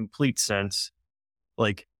like make complete sense.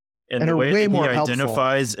 Like, and the way that he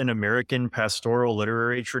identifies an American pastoral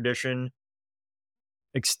literary tradition,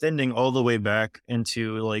 extending all the way back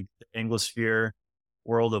into like the Anglosphere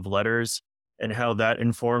world of letters, and how that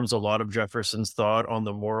informs a lot of Jefferson's thought on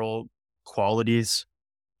the moral qualities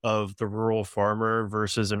of the rural farmer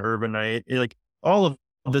versus an urbanite. Like all of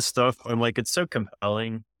this stuff, I'm like, it's so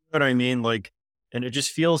compelling. You know what I mean? Like, and it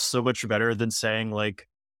just feels so much better than saying like,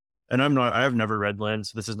 and I have never read Lynn,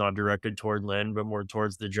 so this is not directed toward Lynn, but more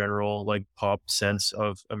towards the general like pop sense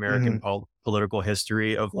of American political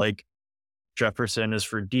history of like Jefferson is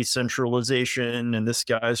for decentralization and this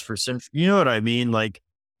guy's for you know what I mean? Like,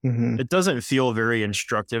 it doesn't feel very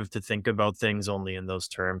instructive to think about things only in those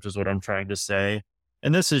terms, is what I'm trying to say.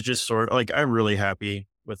 And this is just sort of like, I'm really happy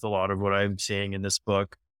with a lot of what I'm seeing in this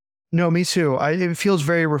book. No, me too. It feels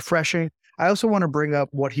very refreshing. I also want to bring up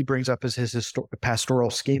what he brings up as his pastoral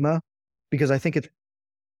schema, because I think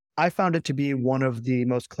I found it to be one of the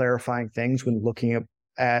most clarifying things when looking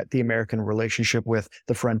at the American relationship with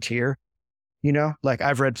the frontier. You know, like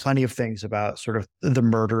I've read plenty of things about sort of the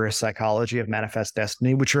murderous psychology of Manifest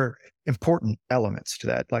Destiny, which are important elements to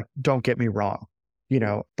that. Like, don't get me wrong. You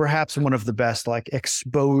know, perhaps one of the best like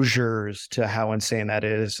exposures to how insane that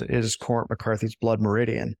is Cormac McCarthy's Blood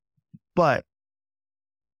Meridian. But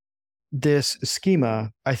this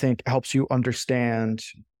schema, I think, helps you understand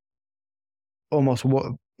almost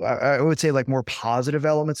I would say like more positive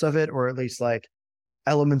elements of it, or at least like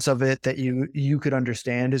elements of it that you could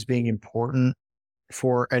understand as being important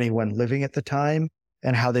for anyone living at the time,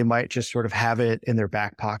 and how they might just sort of have it in their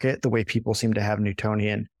back pocket the way people seem to have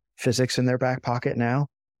Newtonian physics in their back pocket now,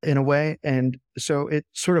 in a way. And so it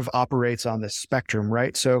sort of operates on this spectrum,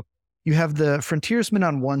 right? So you have the frontiersman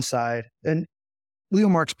on one side, and Leo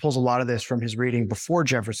Marx pulls a lot of this from his reading before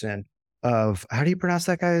Jefferson of, how do you pronounce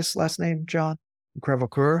that guy's last name, John?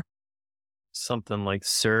 Crèvecoeur? Something like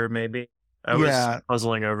Sir, maybe. I was Yeah.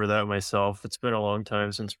 puzzling over that myself. It's been a long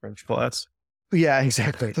time since French class. Yeah,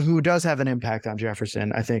 exactly. Who does have an impact on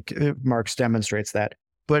Jefferson. I think Marx demonstrates that.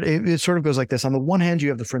 But it sort of goes like this. On the one hand, you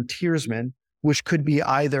have the frontiersmen, which could be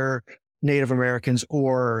either Native Americans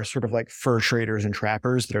or sort of like fur traders and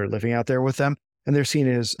trappers that are living out there with them. And they're seen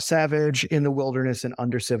as savage, in the wilderness, and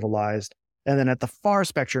undercivilized. And then at the far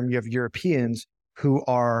spectrum, you have Europeans who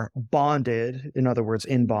are bonded, in other words,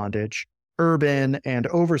 in bondage, urban and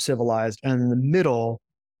over-civilized. And in the middle,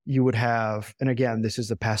 you would have, and again, this is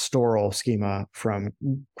the pastoral schema from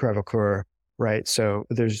Crèvecoeur, right? So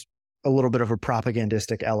there's a little bit of a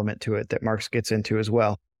propagandistic element to it that Marx gets into as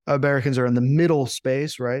well. Americans are in the middle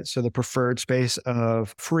space, right? So the preferred space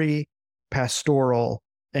of free, pastoral,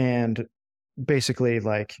 and basically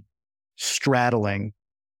like straddling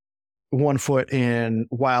 1 foot in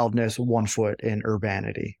wildness, 1 foot in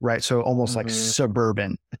urbanity, right? So almost like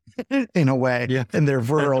suburban in a way, in their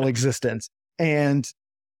rural existence. And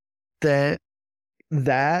that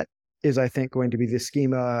is, I think, going to be the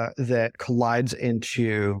schema that collides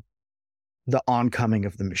into the oncoming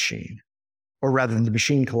of the machine, or rather than the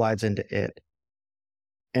machine collides into it.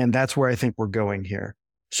 And that's where I think we're going here.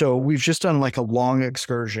 So we've just done like a long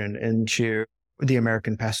excursion into the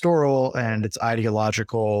American pastoral and its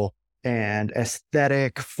ideological and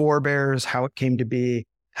aesthetic forebears, how it came to be,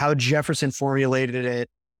 how Jefferson formulated it.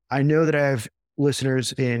 I know that I have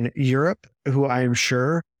listeners in Europe who I am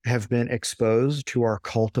sure have been exposed to our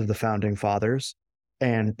cult of the founding fathers,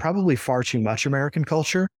 and probably far too much American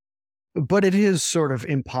culture. But it is sort of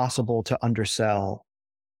impossible to undersell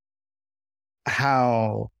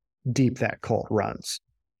how deep that cult runs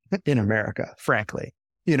in America, frankly.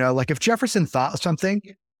 You know, like if Jefferson thought something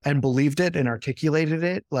and believed it and articulated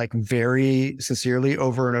it like very sincerely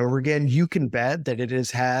over and over again, you can bet that it has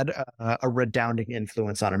had a redounding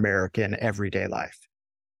influence on American everyday life.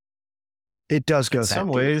 It does go that deep. In some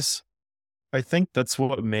ways, I think that's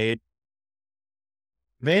what made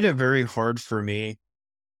it very hard for me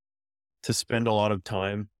to spend a lot of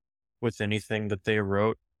time with anything that they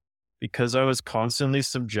wrote, because I was constantly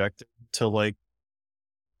subjected to like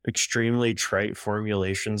extremely trite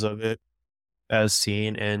formulations of it as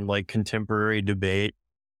seen in like contemporary debate.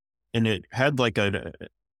 And it had like a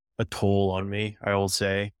toll on me, I will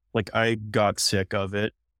say. Like I got sick of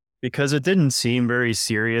it because it didn't seem very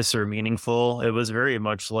serious or meaningful. It was very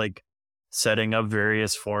much like setting up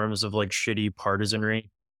various forms of like shitty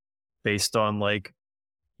partisanry based on like,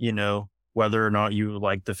 you know, whether or not you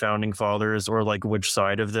like the founding fathers or like which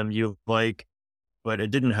side of them you like. But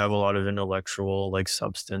it didn't have a lot of intellectual like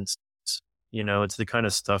substance. You know, it's the kind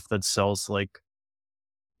of stuff that sells like,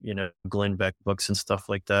 you know, Glenn Beck books and stuff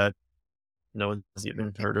like that. No one's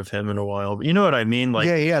even heard of him in a while, but you know what I mean? Like,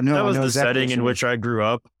 no, that was the exactly setting in which I grew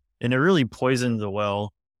up, and it really poisoned the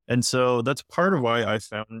well. And so that's part of why I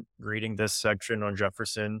found reading this section on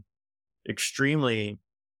Jefferson extremely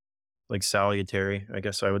like salutary, I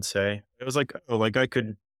guess I would say. It was like, oh, like I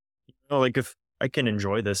could, you know, like if I can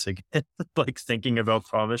enjoy this again, like thinking about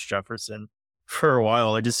Thomas Jefferson for a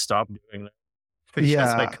while, I just stopped doing that because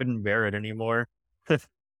I couldn't bear it anymore.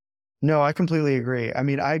 No, I completely agree. I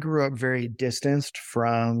mean, I grew up very distanced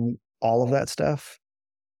from all of that stuff,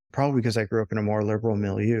 probably because I grew up in a more liberal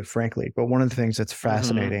milieu, frankly. But one of the things that's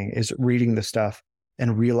fascinating is reading the stuff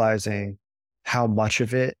and realizing how much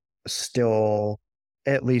of it still,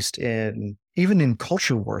 at least even in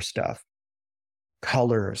culture war stuff,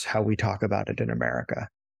 colors how we talk about it in America.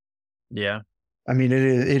 Yeah. I mean,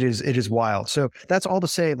 it is wild. So that's all to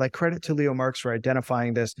say, like, credit to Leo Marx for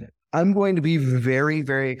identifying this. I'm going to be very,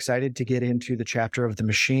 very excited to get into the chapter of the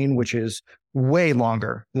machine, which is way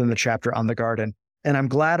longer than the chapter on the garden. And I'm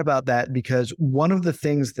glad about that, because one of the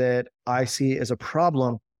things that I see as a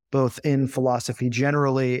problem, both in philosophy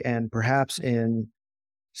generally and perhaps in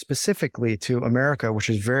specifically to America, which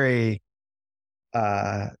is very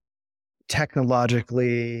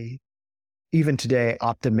technologically, even today,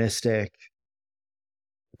 optimistic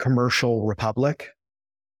commercial republic,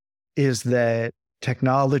 is that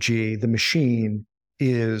technology, the machine,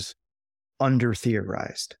 is under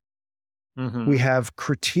theorized. We have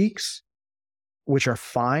critiques, which are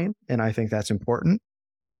fine, and I think that's important.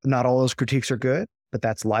 Not all those critiques are good, but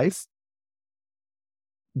that's life.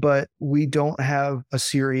 But we don't have a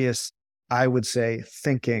serious, I would say,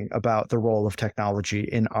 thinking about the role of technology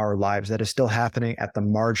in our lives that is still happening at the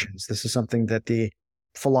margins. This is something that the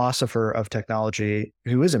philosopher of technology,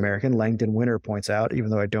 who is American, Langdon Winter, points out, even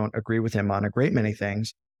though I don't agree with him on a great many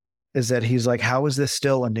things, is that he's like, how is this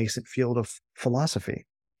still a nascent field of philosophy?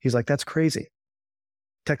 He's like, that's crazy.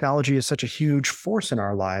 Technology is such a huge force in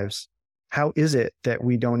our lives. How is it that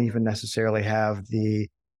we don't even necessarily have the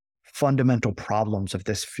fundamental problems of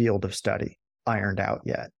this field of study ironed out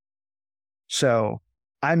yet? So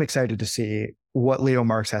I'm excited to see what Leo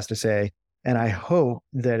Marx has to say, and I hope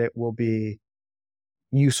that it will be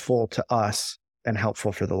useful to us and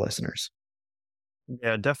helpful for the listeners.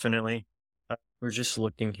 Yeah, definitely. We're just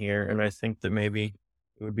looking here, and I think that maybe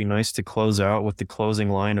it would be nice to close out with the closing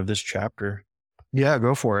line of this chapter. Yeah,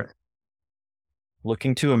 go for it.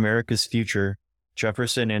 Looking to America's future,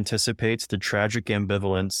 Jefferson anticipates the tragic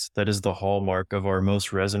ambivalence that is the hallmark of our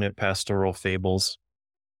most resonant pastoral fables.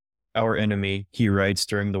 Our enemy, he writes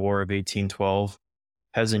during the War of 1812,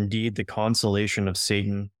 has indeed the consolation of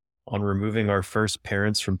Satan on removing our first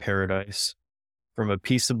parents from paradise. From a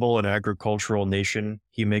peaceable and agricultural nation,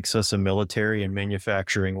 he makes us a military and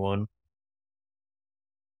manufacturing one.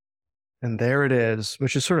 And there it is,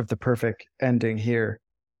 which is sort of the perfect ending here.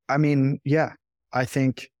 I mean, yeah, I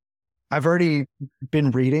think I've already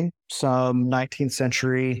been reading some 19th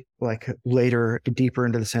century, like later, deeper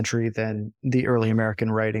into the century than the early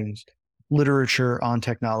American writings, literature on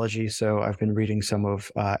technology. So I've been reading some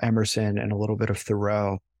of Emerson and a little bit of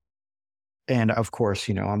Thoreau. And of course,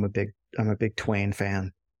 I'm a big Twain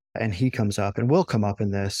fan, and he comes up and will come up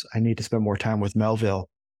in this. I need to spend more time with Melville.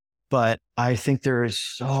 But I think there is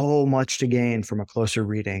so much to gain from a closer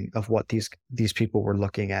reading of what these people were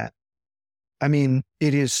looking at. I mean,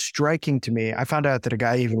 it is striking to me. I found out that a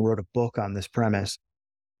guy even wrote a book on this premise,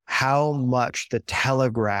 how much the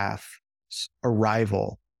telegraph's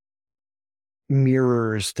arrival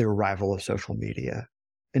mirrors the arrival of social media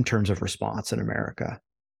in terms of response in America.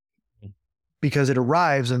 Because it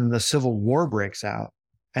arrives and then the Civil War breaks out.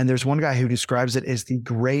 And there's one guy who describes it as the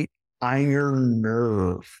great iron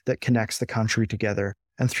nerve that connects the country together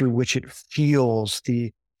and through which it feels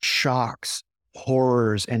the shocks,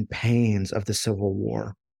 horrors, and pains of the Civil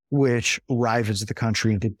War, which ravages the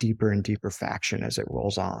country into deeper and deeper faction as it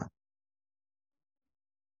rolls on.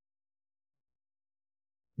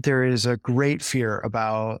 There is a great fear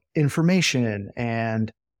about information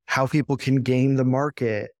and how people can game the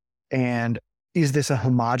market. And is this a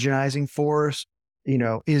homogenizing force?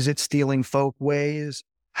 Is it stealing folk ways?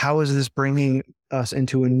 How is this bringing us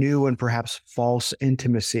into a new and perhaps false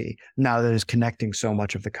intimacy now that is connecting so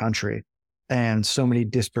much of the country and so many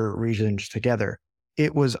disparate regions together?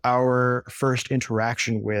 It was our first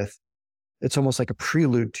interaction with, it's almost like a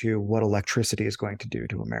prelude to what electricity is going to do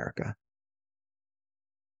to America.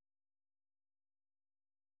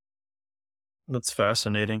 That's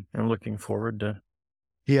fascinating. I'm looking forward to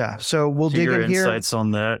so we'll dig your in here. Insights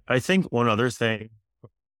on that. I think one other thing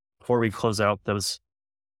before we close out,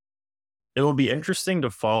 it will be interesting to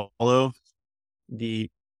follow because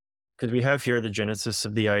we have here the genesis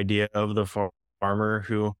of the idea of the farmer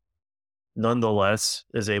who nonetheless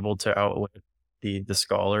is able to outwit the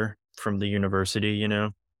scholar from the university,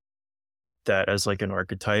 that as like an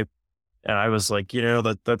archetype. And I was like,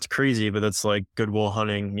 that's crazy, but that's like Good Will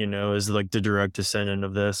Hunting, is like the direct descendant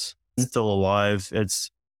of this. It's still alive. It's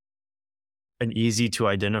an easy to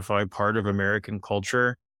identify part of American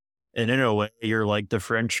culture. And in a way, you're like, the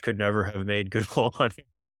French could never have made Good Will Hunting.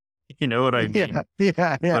 You know what I mean?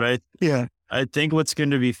 Yeah. But I think what's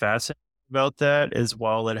going to be fascinating about that is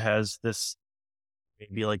while it has this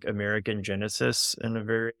maybe like American genesis in a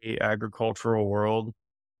very agricultural world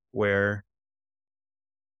where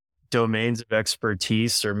domains of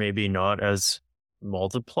expertise are maybe not as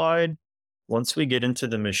multiplied, once we get into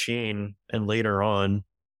the machine and later on,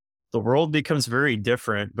 the world becomes very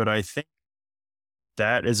different. But I think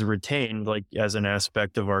that is retained like as an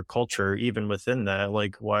aspect of our culture, even within that.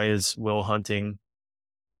 Like, why is Will Hunting,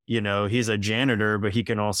 he's a janitor, but he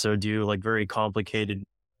can also do like very complicated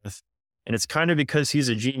math. And it's kind of because he's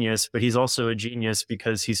a genius, but he's also a genius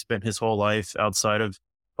because he spent his whole life outside of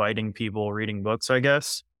fighting people, reading books, I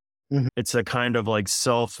guess. Mm-hmm. It's a kind of like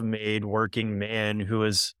self-made working man who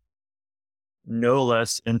is no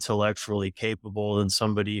less intellectually capable than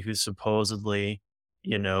somebody who supposedly,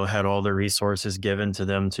 had all the resources given to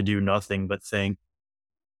them to do nothing but think.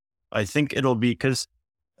 I think it'll be because,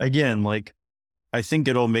 again, like, I think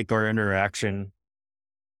it'll make our interaction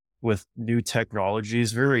with new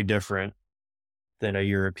technologies very different than a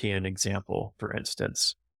European example, for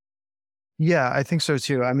instance. Yeah, I think so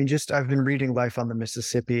too. I mean, just I've been reading Life on the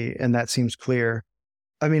Mississippi, and that seems clear.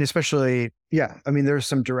 I mean, especially, yeah, I mean, there's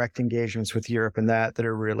some direct engagements with Europe and that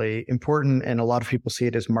are really important. And a lot of people see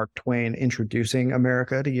it as Mark Twain introducing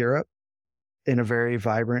America to Europe in a very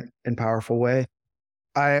vibrant and powerful way.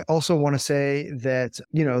 I also want to say that,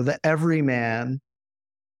 the everyman,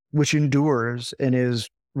 which endures and is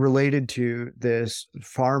related to this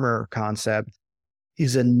farmer concept,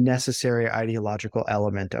 is a necessary ideological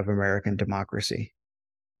element of American democracy.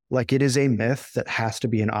 Like it is a myth that has to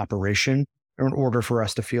be in operation in order for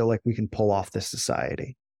us to feel like we can pull off this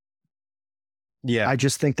society. Yeah. I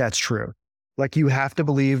just think that's true. Like you have to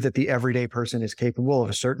believe that the everyday person is capable of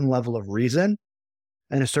a certain level of reason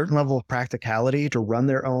and a certain level of practicality to run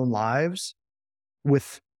their own lives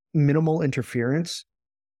with minimal interference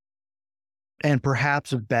and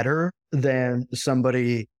perhaps better than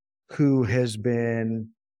somebody who has been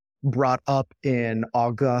brought up in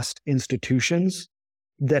august institutions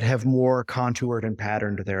that have more contoured and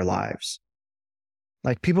patterned their lives.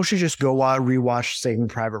 Like people should just go rewatch Saving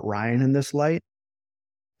Private Ryan in this light.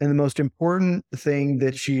 And the most important thing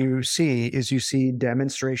that you see is you see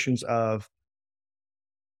demonstrations of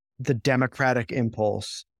the democratic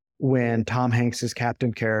impulse when Tom Hanks's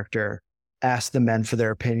captain character asks the men for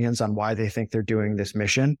their opinions on why they think they're doing this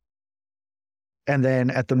mission. And then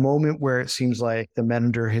at the moment where it seems like the men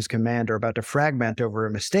under his command are about to fragment over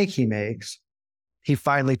a mistake he makes, he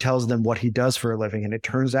finally tells them what he does for a living. And it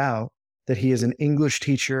turns out that he is an English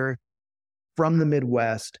teacher from the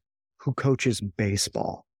Midwest who coaches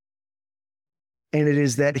baseball. And it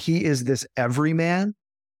is that he is this everyman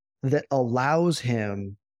that allows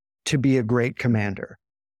him to be a great commander.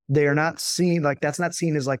 They are not seen like that's not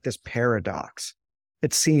seen as like this paradox.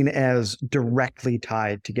 It's seen as directly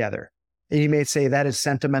tied together. And you may say that is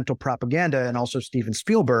sentimental propaganda and also Steven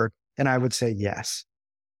Spielberg. And I would say yes.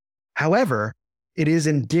 However, it is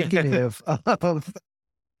indicative of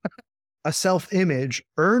a self-image,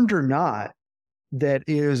 earned or not, that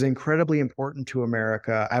is incredibly important to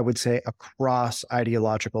America, I would say, across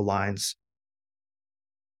ideological lines.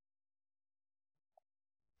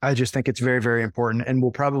 I just think it's very, very important and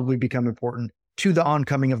will probably become important to the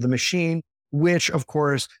oncoming of the machine, which, of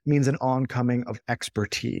course, means an oncoming of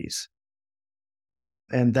expertise.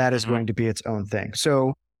 And that is going to be its own thing.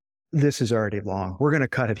 So this is already long. We're going to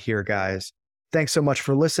cut it here, guys. Thanks so much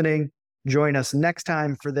for listening. Join us next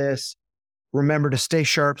time for this. Remember to stay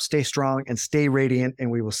sharp, stay strong, and stay radiant,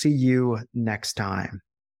 and we will see you next time.